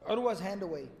Urwa's hand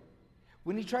away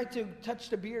when he tried to touch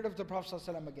the beard of the Prophet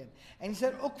ﷺ again. And he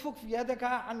said, "Ukfuk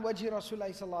yadaka an wajhi Rasulullah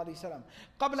sallallahu alaihi wasallam,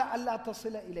 qabla an la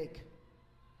tasila ilayk."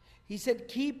 He said,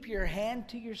 keep your hand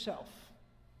to yourself.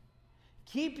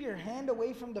 Keep your hand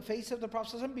away from the face of the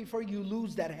Prophet ﷺ before you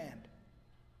lose that hand.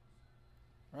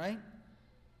 Right?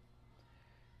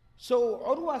 So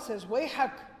Urwa says,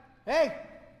 Wayhak, hey,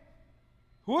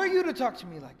 who are you to talk to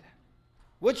me like that?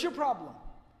 What's your problem?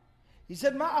 He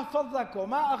said, Ma afaddak wa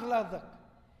ma aghladak.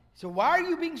 So why are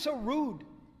you being so rude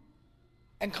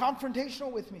and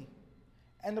confrontational with me?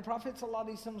 And the Prophet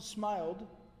ﷺ smiled.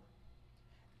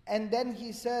 And then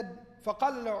he said,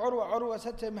 فَقَالَ لَعُرْوَ Urwa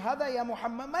said to him, هَذَا يَا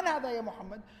مُحَمَّدْ مَنْ هَذَا يَا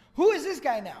مُحَمَّدْ? Who is this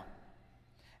guy now?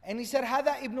 And he said,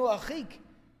 هَذَا إِبْنُ أَخِيكَ.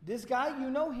 This guy, you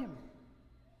know him.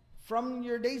 From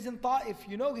your days in Ta'if,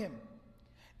 you know him.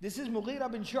 This is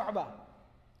Mughira bin Shu'bah.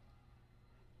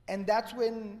 And that's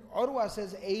when Urwa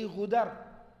says, Ay Ghudar.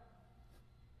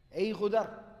 Ay Ghudar.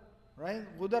 Right?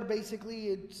 Ghudar basically,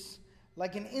 it's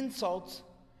like an insult.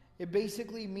 It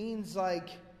basically means like,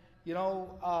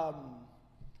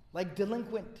 like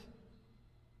delinquent.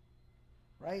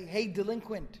 Right? Hey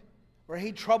delinquent. Or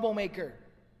hey troublemaker.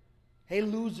 Hey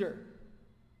loser.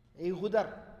 Hey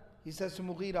Ghudar. He says to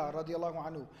Mughira radiallahu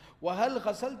anhu, وَهَلْ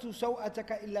غَسَلْتُ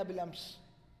سَوْءَتَكَ إِلَّا بِالْأَمْسِ.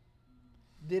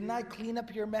 Didn't I clean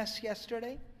up your mess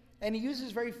yesterday? And he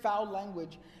uses very foul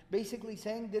language, basically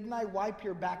saying, didn't I wipe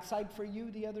your backside for you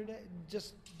the other day,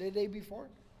 just the day before?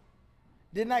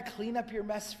 Didn't I clean up your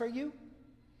mess for you?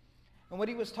 And what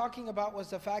he was talking about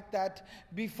was the fact that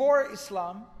before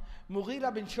Islam,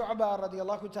 Mughira bin Shu'bah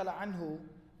radiallahu ta'ala anhu,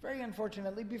 very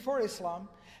unfortunately, before Islam,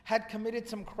 had committed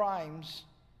some crimes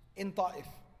in Ta'if.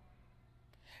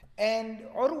 And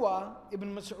Urwa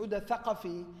ibn Mas'ud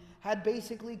al-Thaqafi had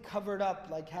basically covered up,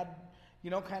 like had,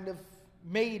 kind of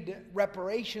made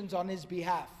reparations on his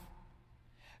behalf.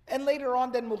 And later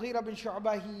on, then Mughira bin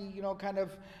Shu'bah, he, kind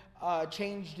of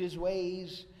changed his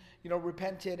ways,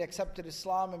 repented, accepted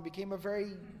Islam, and became a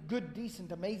very good,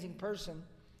 decent, amazing person.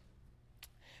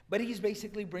 But he's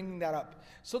basically bringing that up.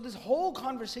 So this whole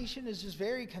conversation is just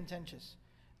very contentious.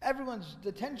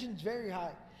 The tension's very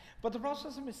high. But the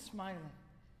Prophet ﷺ is smiling,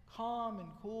 calm and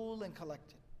cool and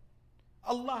collected.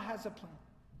 Allah has a plan.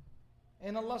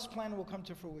 And Allah's plan will come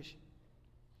to fruition.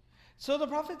 So the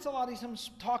Prophet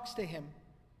ﷺ talks to him,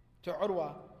 to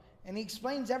Urwa, and he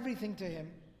explains everything to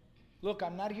him. Look,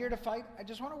 I'm not here to fight. I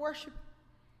just want to worship.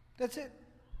 That's it.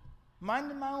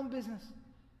 Minding my own business.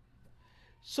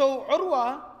 So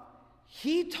Urwa,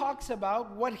 he talks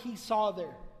about what he saw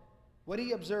there, what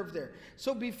he observed there.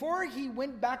 So before he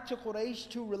went back to Quraysh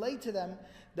to relay to them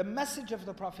the message of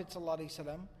the Prophet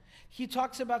ﷺ, he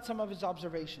talks about some of his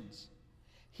observations.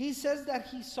 He says that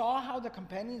he saw how the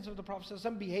companions of the Prophet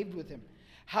ﷺ behaved with him,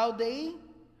 how they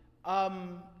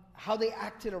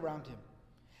acted around him.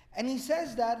 And he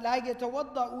says that لا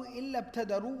يتوضأ إلا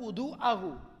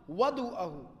ابتدروا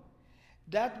وضوءه.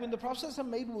 That when the Prophet ﷺ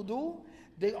made wudu,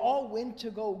 they all went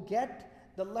to go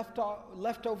get the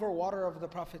leftover water of the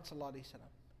Prophet ﷺ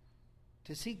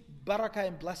to seek barakah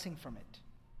and blessing from it.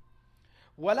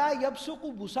 ولا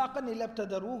يبصق بصاقا إلا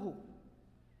ابتدروه.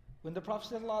 When the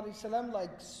Prophet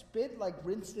ﷺ spit,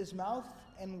 rinsed his mouth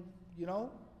and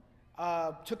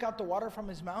took out the water from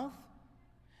his mouth,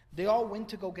 they all went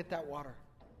to go get that water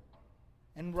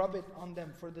and rub it on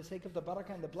them for the sake of the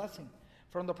barakah and the blessing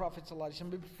from the Prophet ﷺ.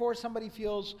 But before somebody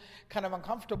feels kind of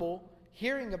uncomfortable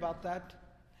hearing about that,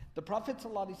 the Prophet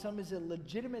ﷺ is a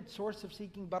legitimate source of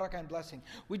seeking barakah and blessing.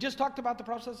 We just talked about the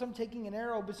Prophet ﷺ taking an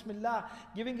arrow, bismillah,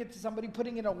 giving it to somebody,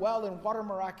 putting it in a well, and water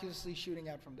miraculously shooting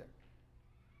out from there.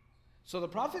 So the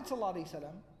Prophet ﷺ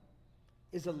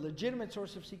is a legitimate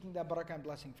source of seeking that barakah and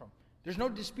blessing from. There's no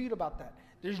dispute about that.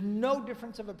 There's no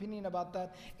difference of opinion about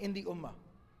that in the ummah.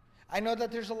 I know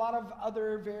that there's a lot of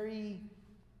other very,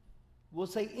 we'll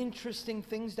say, interesting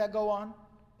things that go on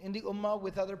in the ummah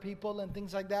with other people and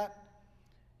things like that.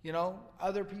 You know,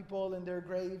 other people in their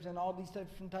graves and all these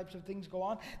different types of things go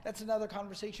on. That's another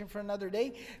conversation for another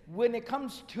day. When it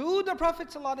comes to the Prophet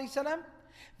ﷺ,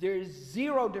 there is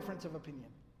zero difference of opinion.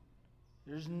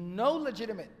 There's no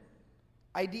legitimate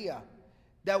idea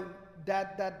that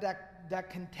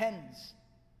contends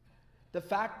the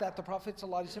fact that the Prophet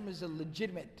ﷺ is a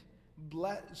legitimate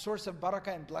source of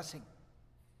barakah and blessing.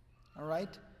 All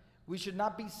right? We should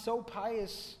not be so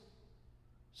pious,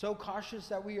 so cautious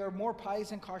that we are more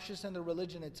pious and cautious than the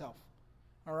religion itself.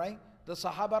 All right? The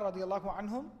Sahaba radiallahu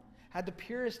anhum had the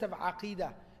purest of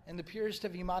aqeedah and the purest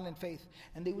of iman and faith.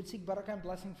 And they would seek barakah and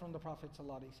blessing from the Prophet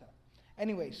ﷺ.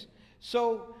 Anyways,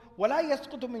 so وَلَا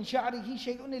يَسْقُطُ مِنْ شَعْرِهِ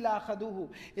شَيْءٌ إِلَّا أَخَذُوهُ.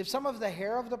 If some of the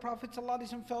hair of the Prophet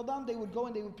ﷺ fell down, they would go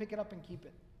and they would pick it up and keep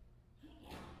it.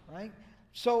 Right?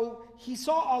 So he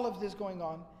saw all of this going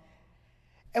on.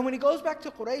 And when he goes back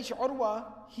to Quraysh, Urwa,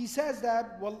 he says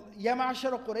that, well, يَا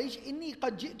مَعْشَرَ قُرَيْشِ إِنِّي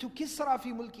قَدْ جِئْتُ كِسْرَى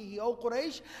فِي مُلْكِهِ. O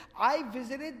Quraysh, I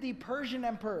visited the Persian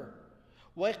emperor.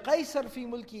 وَقَيْصَرْ فِي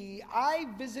مُلْكِهِ. I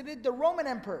visited the Roman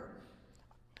emperor.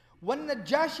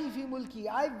 وَالنَّجَّاشِي فِي مُلْكِهِ.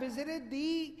 I visited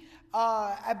the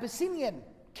Abyssinian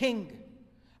king.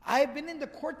 I have been in the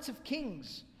courts of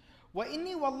kings.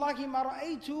 وَإِنِّي وَاللَّهِ مَا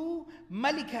رَأَيْتُ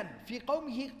مَلِكًا فِي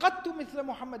قَوْمِهِ قَدْتُ مِثْلَ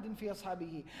مُحَمَّدٍ فِي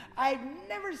أَصْحَابِهِ. I've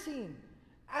never seen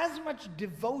as much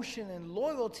devotion and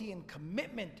loyalty and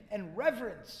commitment and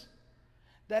reverence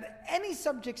that any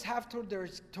subjects have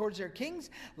towards their kings,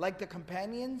 like the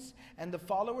companions and the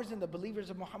followers and the believers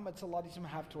of Muhammad ﷺ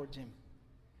have towards him.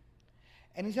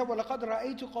 And he said, وَلَقَدْ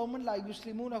رَأَيْتُ قَوْمًا لَا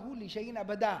يُسْلِمُونَهُ لِشَيْءٍ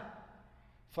أَبَدًا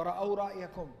فَرَأَوْا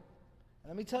رَأْيَكُمْ.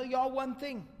 Let me tell y'all one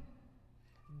thing.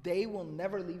 They will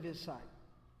never leave his side.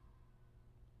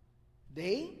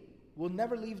 They will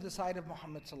never leave the side of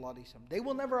Muhammad ﷺ. They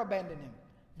will never abandon him.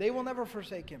 They will never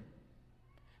forsake him.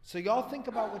 So y'all think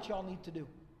about what y'all need to do.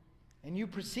 And you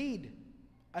proceed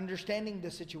understanding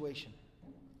the situation.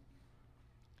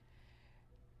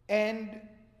 And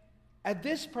at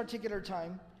this particular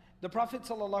time, the Prophet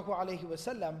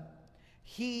ﷺ,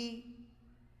 he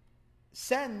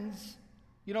sends,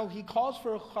 he calls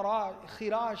for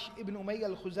Khirash ibn Umayyah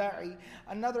al-Khuza'i,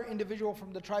 another individual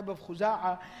from the tribe of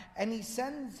Khuza'a, and he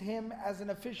sends him as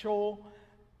an official,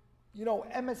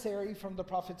 emissary from the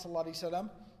Prophet ﷺ,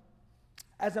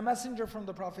 as a messenger from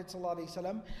the Prophet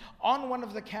ﷺ, on one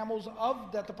of the camels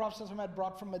that the Prophet ﷺ had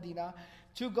brought from Medina,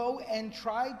 to go and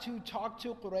try to talk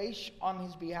to Quraysh on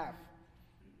his behalf.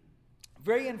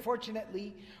 Very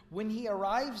unfortunately, when he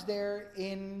arrives there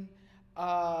in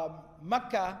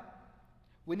Mecca,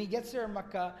 when he gets there in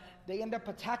Mecca, they end up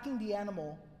attacking the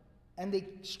animal, and they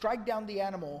strike down the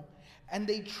animal, and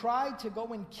they try to go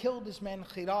and kill this man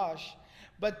Khirash,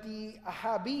 but the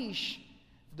Ahabish,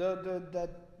 the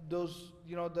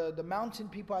mountain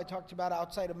people I talked about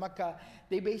outside of Mecca,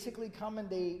 they basically come and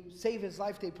they save his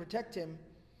life, they protect him,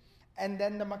 and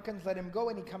then the Meccans let him go,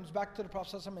 and he comes back to the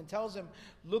Prophet ﷺ and tells him,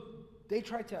 look, they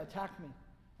tried to attack me,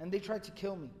 and they tried to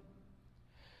kill me.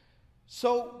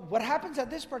 So what happens at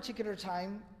this particular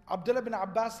time, Abdullah bin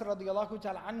Abbas radiallahu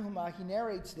ta'ala anhuma, he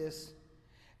narrates this,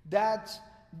 that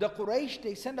the Quraysh,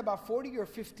 they send about 40 or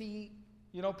 50,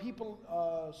 people,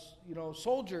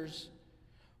 soldiers,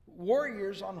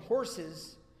 warriors on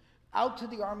horses out to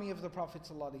the army of the Prophet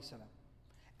ﷺ,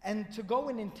 and to go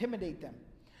and intimidate them.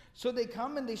 So they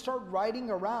come and they start riding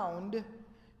around,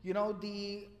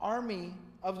 the army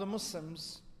of the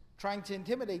Muslims, trying to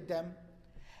intimidate them,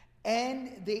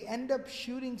 and they end up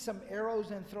shooting some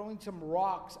arrows and throwing some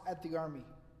rocks at the army.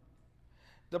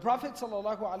 The Prophet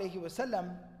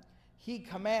ﷺ, he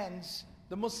commands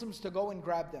the Muslims to go and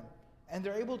grab them, and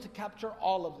they're able to capture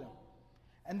all of them.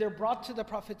 And they're brought to the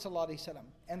Prophet ﷺ.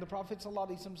 And the Prophet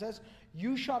ﷺ says,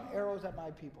 you shot arrows at my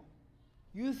people.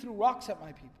 You threw rocks at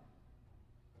my people.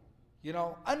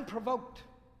 Unprovoked.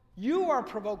 You are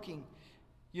provoking,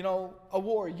 a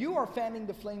war. You are fanning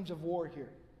the flames of war here.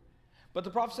 But the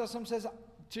Prophet ﷺ says,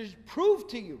 to prove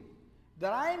to you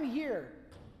that I am here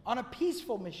on a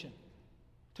peaceful mission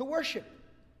to worship,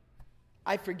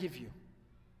 I forgive you.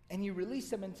 And he released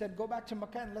them and said, go back to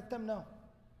Makkah and let them know,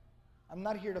 I'm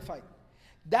not here to fight.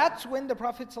 That's when the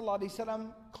Prophet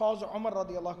ﷺ calls Umar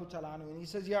radiallahu ta'ala anhu, and he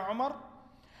says, Ya Umar,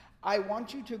 I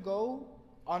want you to go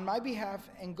on my behalf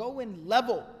and go and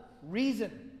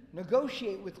reason,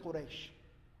 negotiate with Quraysh.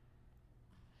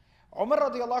 Umar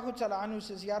radiallahu ta'ala anhu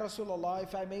says, Ya Rasulullah,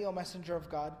 if I may, O Messenger of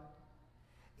God,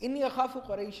 inni akhafu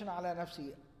Qurayshan ala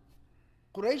nafsi.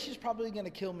 Quraysh is probably going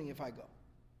to kill me if I go.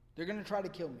 They're going to try to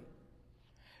kill me.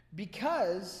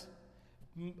 Because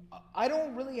I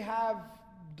don't really have,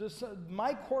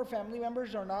 my core family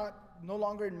members are no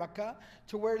longer in Mecca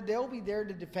to where they'll be there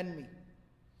to defend me.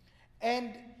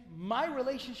 And my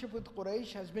relationship with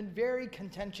Quraysh has been very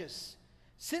contentious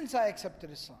since I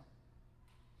accepted Islam.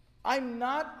 I'm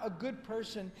not a good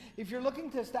person. If you're looking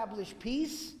to establish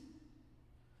peace,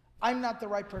 I'm not the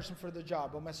right person for the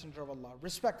job, O Messenger of Allah,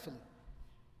 respectfully.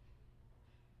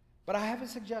 But I have a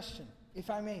suggestion, if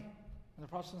I may. And the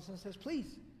Prophet says,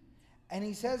 please. And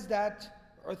he says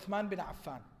that Uthman bin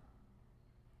Affan,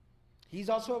 he's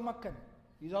also a Meccan,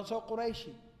 he's also a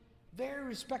Qurayshi, very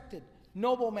respected,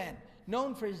 noble man,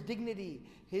 known for his dignity,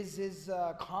 his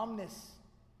calmness,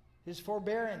 his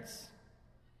forbearance.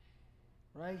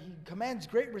 Right? He commands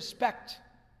great respect.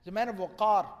 He's a man of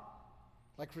waqar,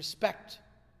 like respect.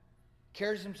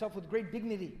 Carries himself with great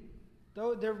dignity.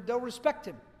 They'll respect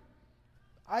him.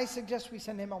 I suggest we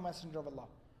send him, O Messenger of Allah.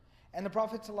 And the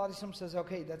Prophet ﷺ says,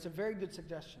 okay, that's a very good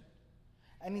suggestion.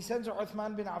 And he sends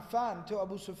Uthman bin Affan to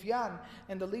Abu Sufyan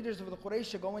and the leaders of the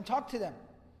Quraysh to go and talk to them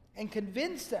and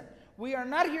convince them, we are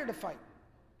not here to fight.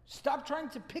 Stop trying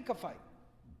to pick a fight.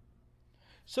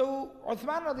 So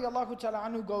Uthman radiallahu ta'ala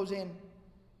anhu goes in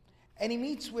and he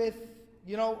meets with,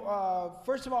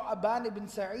 first of all, Aban ibn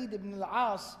Sa'id ibn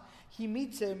al-As. He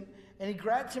meets him and he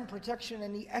grants him protection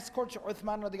and he escorts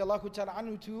Uthman radiallahu ta'ala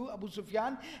anhu to Abu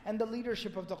Sufyan and the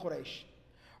leadership of the Quraysh.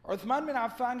 Uthman bin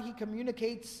Affan, he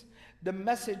communicates the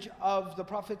message of the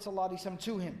Prophet ﷺ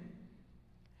to him.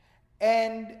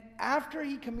 And after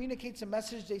he communicates a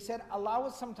message, they said, allow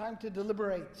us some time to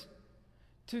deliberate,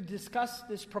 to discuss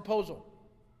this proposal.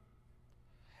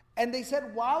 And they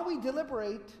said, while we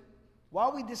deliberate,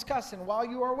 while we discuss, and while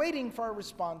you are waiting for a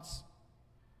response,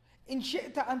 in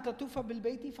shi'ta an tatufa bil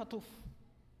bayti fatuf.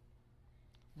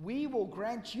 We will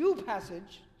grant you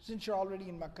passage, since you're already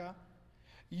in Mecca.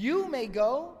 You may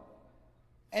go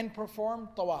and perform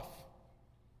tawaf.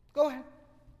 Go ahead.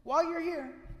 While you're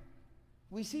here,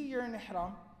 we see you're in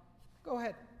ihram. Go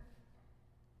ahead.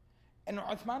 And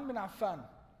Uthman bin Affan,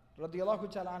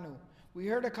 radiallahu ta'ala anhu, we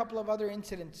heard a couple of other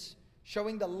incidents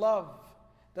showing the love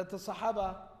that the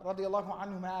Sahaba, radiallahu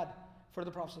anhum, had for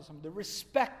the Prophet, the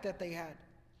respect that they had.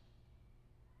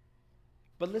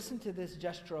 But listen to this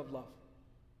gesture of love.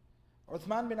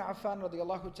 Uthman bin Affan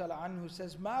radiallahu ta'ala anhu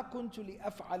says, مَا كُنْتُ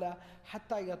لِأَفْعَلَ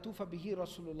حَتَّى يَطُوفَ بِهِ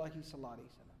رَسُولُ اللَّهِ صَلَّى اللَّهُ عَلَيْهِ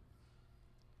وسلم.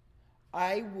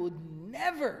 I would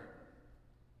never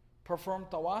perform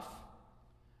tawaf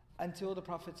until the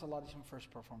Prophet ﷺ first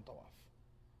performed tawaf.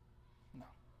 No.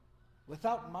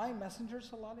 Without my Messenger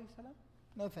ﷺ,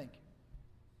 no thank you.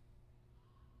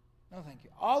 No thank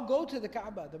you. I'll go to the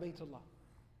Kaaba, the Baytullah,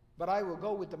 but I will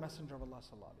go with the Messenger of Allah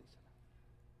ﷺ.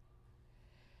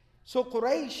 So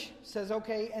Quraysh says,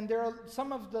 okay, and there are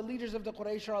some of the leaders of the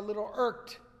Quraysh are a little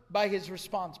irked by his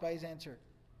response, by his answer.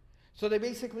 So they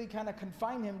basically kind of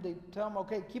confine him. They tell him,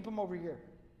 okay, keep him over here.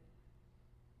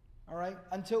 All right,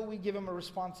 until we give him a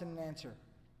response and an answer.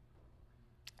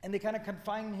 And they kind of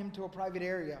confine him to a private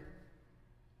area,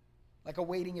 like a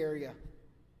waiting area.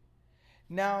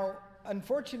 Now,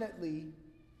 unfortunately,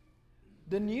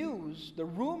 the news, the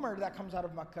rumor that comes out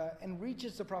of Makkah and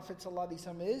reaches the Prophet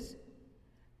ﷺ is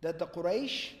that the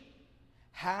Quraysh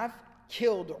have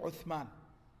killed Uthman.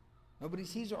 Nobody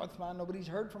sees Uthman, nobody's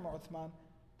heard from Uthman.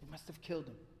 They must have killed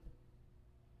him.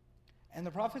 And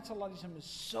the Prophet ﷺ is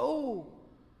so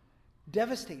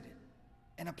devastated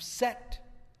and upset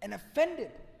and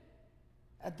offended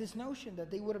at this notion that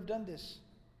they would have done this,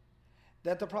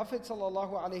 that the Prophet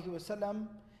ﷺ,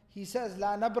 he says,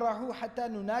 لا نبرح حتى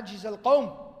نناجز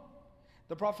القوم.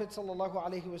 The Prophet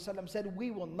ﷺ said,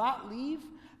 we will not leave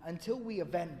until we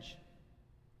avenge,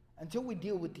 until we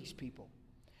deal with these people.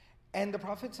 And the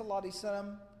Prophet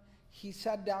ﷺ, he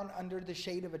sat down under the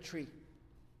shade of a tree.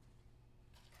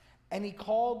 And he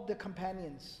called the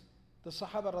companions, the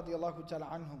Sahaba radiallahu ta'ala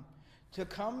anhum, to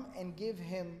come and give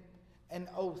him an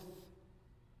oath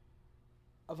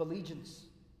of allegiance.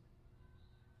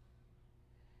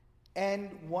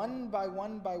 And one by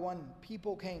one,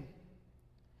 people came.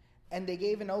 And they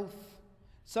gave an oath.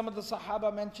 Some of the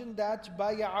Sahaba mentioned that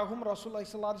baya'ahum Rasulullah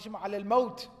sallallahu alaihi wasallam ala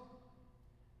al-maut,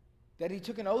 that he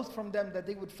took an oath from them that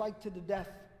they would fight to the death.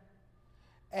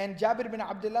 And Jabir bin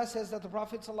Abdullah says that the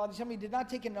Prophet sallallahu alaihi wasallam, he did not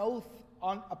take an oath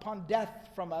upon death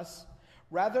from us.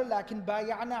 Rather, lakin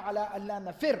baya'na ala alla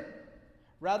nafir.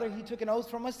 Rather, he took an oath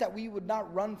from us that we would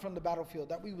not run from the battlefield,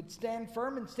 that we would stand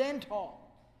firm and stand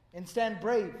tall and stand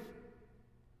brave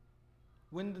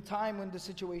when the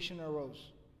situation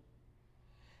arose.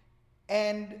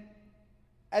 And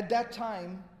at that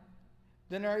time,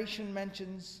 the narration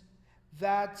mentions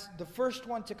that the first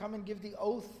one to come and give the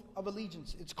oath of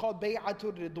allegiance. It's called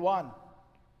Bay'atul Ridwan,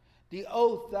 the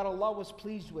oath that Allah was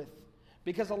pleased with.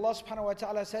 Because Allah subhanahu wa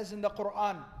ta'ala says in the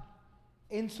Quran,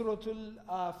 in Surah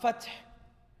Al-Fath,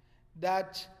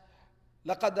 that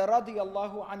لَقَدْ رَضِيَ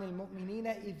اللَّهُ عَنِ الْمُؤْمِنِينَ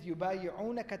إِذْ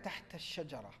يُبَايِعُونَكَ تَحْتَ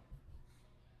الشَّجَرَةِ.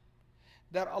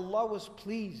 That Allah was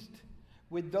pleased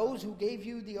with those who gave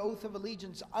you the oath of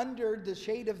allegiance under the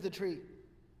shade of the tree.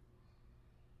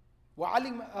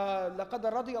 لَقَدْ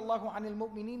رَضِيَ اللَّهُ عَنِ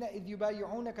الْمُؤْمِنِينَ إِذْ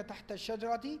يُبَايِعُونَكَ تَحْتَ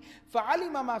الشَّجَرَةِ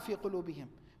فَعَلِمَ مَا فِي قُلُوبِهِمْ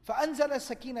فَأَنزَلَ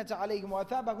السَّكِينَةَ عَلَيْهِمْ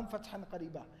وَأَثَابَهُمْ فَتْحًا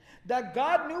قَرِيبًا. That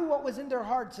God knew what was in their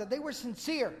hearts, that they were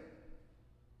sincere.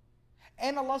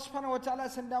 And Allah subhanahu wa ta'ala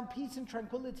sent down peace and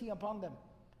tranquility upon them.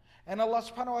 And Allah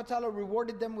subhanahu wa ta'ala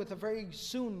rewarded them with a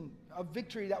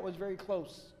victory that was very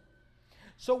close.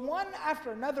 So one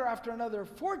after another,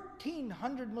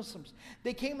 1,400 Muslims,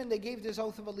 they came and they gave this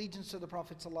oath of allegiance to the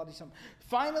Prophet ﷺ.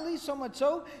 Finally, so much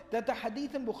so that the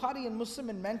hadith in Bukhari and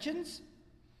Muslim mentions,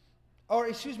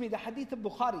 the hadith of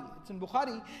Bukhari, it's in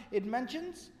Bukhari, it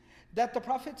mentions that the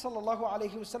Prophet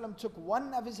ﷺ took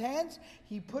one of his hands,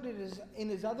 he put it in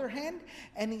his other hand,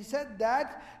 and he said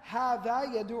that,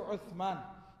 هَذَا يَدُ عُثْمَانَ.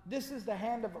 This is the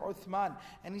hand of Uthman.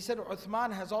 And he said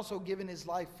Uthman has also given his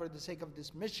life for the sake of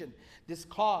this mission, this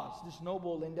cause, this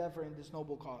noble endeavor and this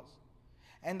noble cause.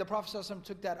 And the Prophet ﷺ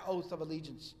took that oath of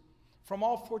allegiance from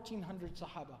all 1,400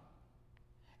 Sahaba.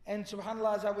 And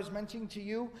subhanAllah, as I was mentioning to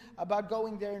you about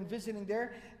going there and visiting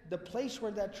there, the place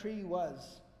where that tree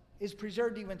was is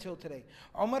preserved even till today.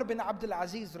 Umar bin Abdul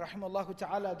Aziz, rahimahullah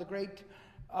ta'ala, the great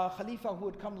Khalifa who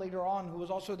would come later on, who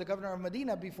was also the governor of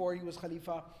Medina before he was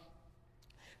Khalifa,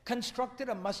 constructed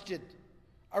a masjid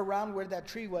around where that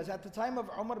tree was. At the time of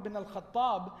Umar bin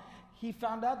al-Khattab, he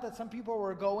found out that some people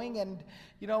were going and,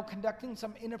 conducting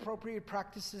some inappropriate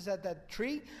practices at that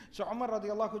tree. So Umar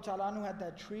radiallahu ta'ala anhu had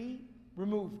that tree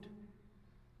removed.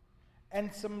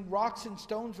 And some rocks and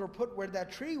stones were put where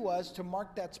that tree was to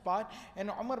mark that spot. And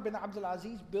Umar bin Abdul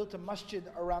Aziz built a masjid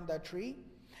around that tree.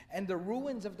 And the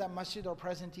ruins of that masjid are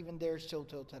present even there still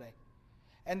till today.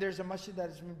 And there's a masjid that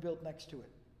has been built next to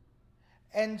it.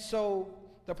 And so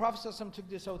the Prophet ﷺ took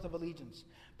this oath of allegiance.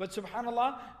 But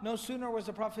subhanAllah, no sooner was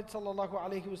the Prophet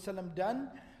ﷺ done,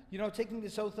 taking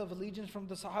this oath of allegiance from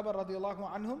the Sahaba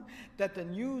radiallahu anhum, that the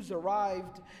news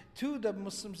arrived to the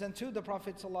Muslims and to the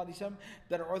Prophet ﷺ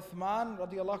that Uthman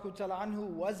radiallahu ta'ala anhu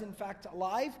was in fact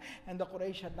alive and the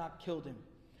Quraysh had not killed him.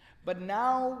 But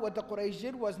now what the Quraysh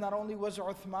did was, not only was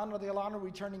Uthman radiallahu anhu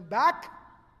returning back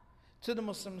to the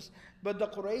Muslims, but the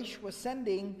Quraysh was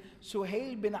sending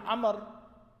Suhail bin Amr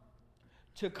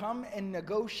to come and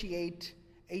negotiate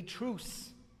a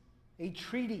truce, a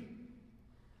treaty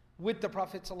with the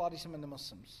Prophet ﷺ and the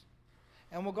Muslims.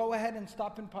 And we'll go ahead and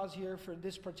stop and pause here for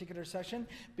this particular session,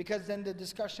 because then the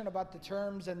discussion about the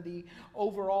terms and the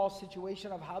overall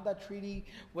situation of how that treaty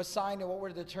was signed and what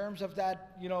were the terms of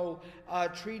that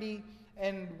treaty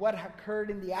and what occurred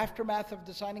in the aftermath of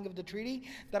the signing of the treaty,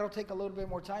 that'll take a little bit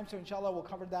more time. So inshallah we'll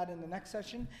cover that in the next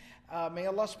session. May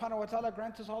Allah subhanahu wa ta'ala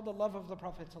grant us all the love of the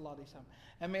Prophet ﷺ.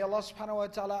 And may Allah subhanahu wa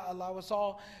ta'ala allow us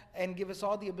all and give us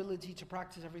all the ability to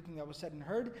practice everything that was said and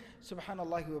heard.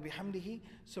 Subhanallahi wa bihamdihi,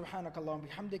 subhanakallahum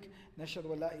bihamdik, nashhadu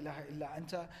wa la ilaha illa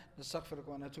anta, nastaghfiruka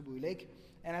wa natubu ilayk.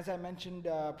 And as I mentioned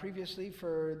previously,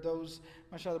 for those,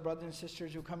 mashallah, brothers and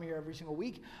sisters who come here every single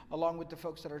week, along with the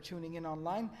folks that are tuning in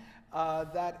online,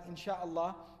 that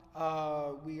inshallah,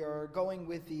 we are going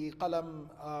with the Qalam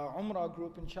Umrah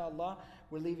group, inshallah.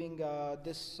 We're leaving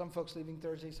some folks leaving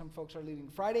Thursday, some folks are leaving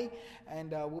Friday,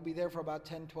 and we'll be there for about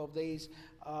 10, 12 days.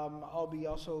 I'll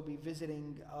also be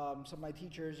visiting some of my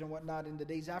teachers and whatnot in the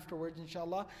days afterwards,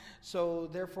 inshallah. So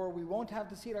therefore, we won't have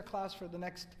the Seerah class for the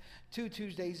next 2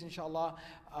 Tuesdays, inshallah.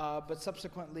 But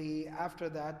subsequently, after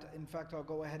that, in fact, I'll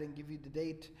go ahead and give you the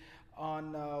date.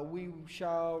 We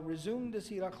shall resume the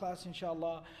Seerah class,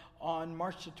 inshallah, on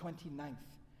March the 29th.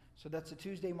 So that's a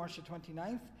Tuesday, March the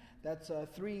 29th. That's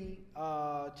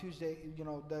Tuesday,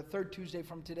 the third Tuesday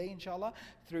from today, inshallah.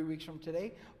 3 weeks from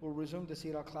today, we'll resume the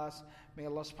Seerah class. May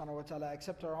Allah subhanahu wa ta'ala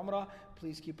accept our Umrah.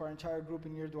 Please keep our entire group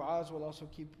in your du'as. We'll also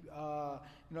keep,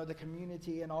 the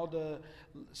community and all the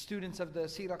students of the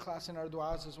Seerah class in our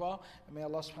du'as as well. And may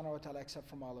Allah subhanahu wa ta'ala accept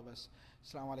from all of us.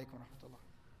 Assalamu alaikum wa rahmatullah.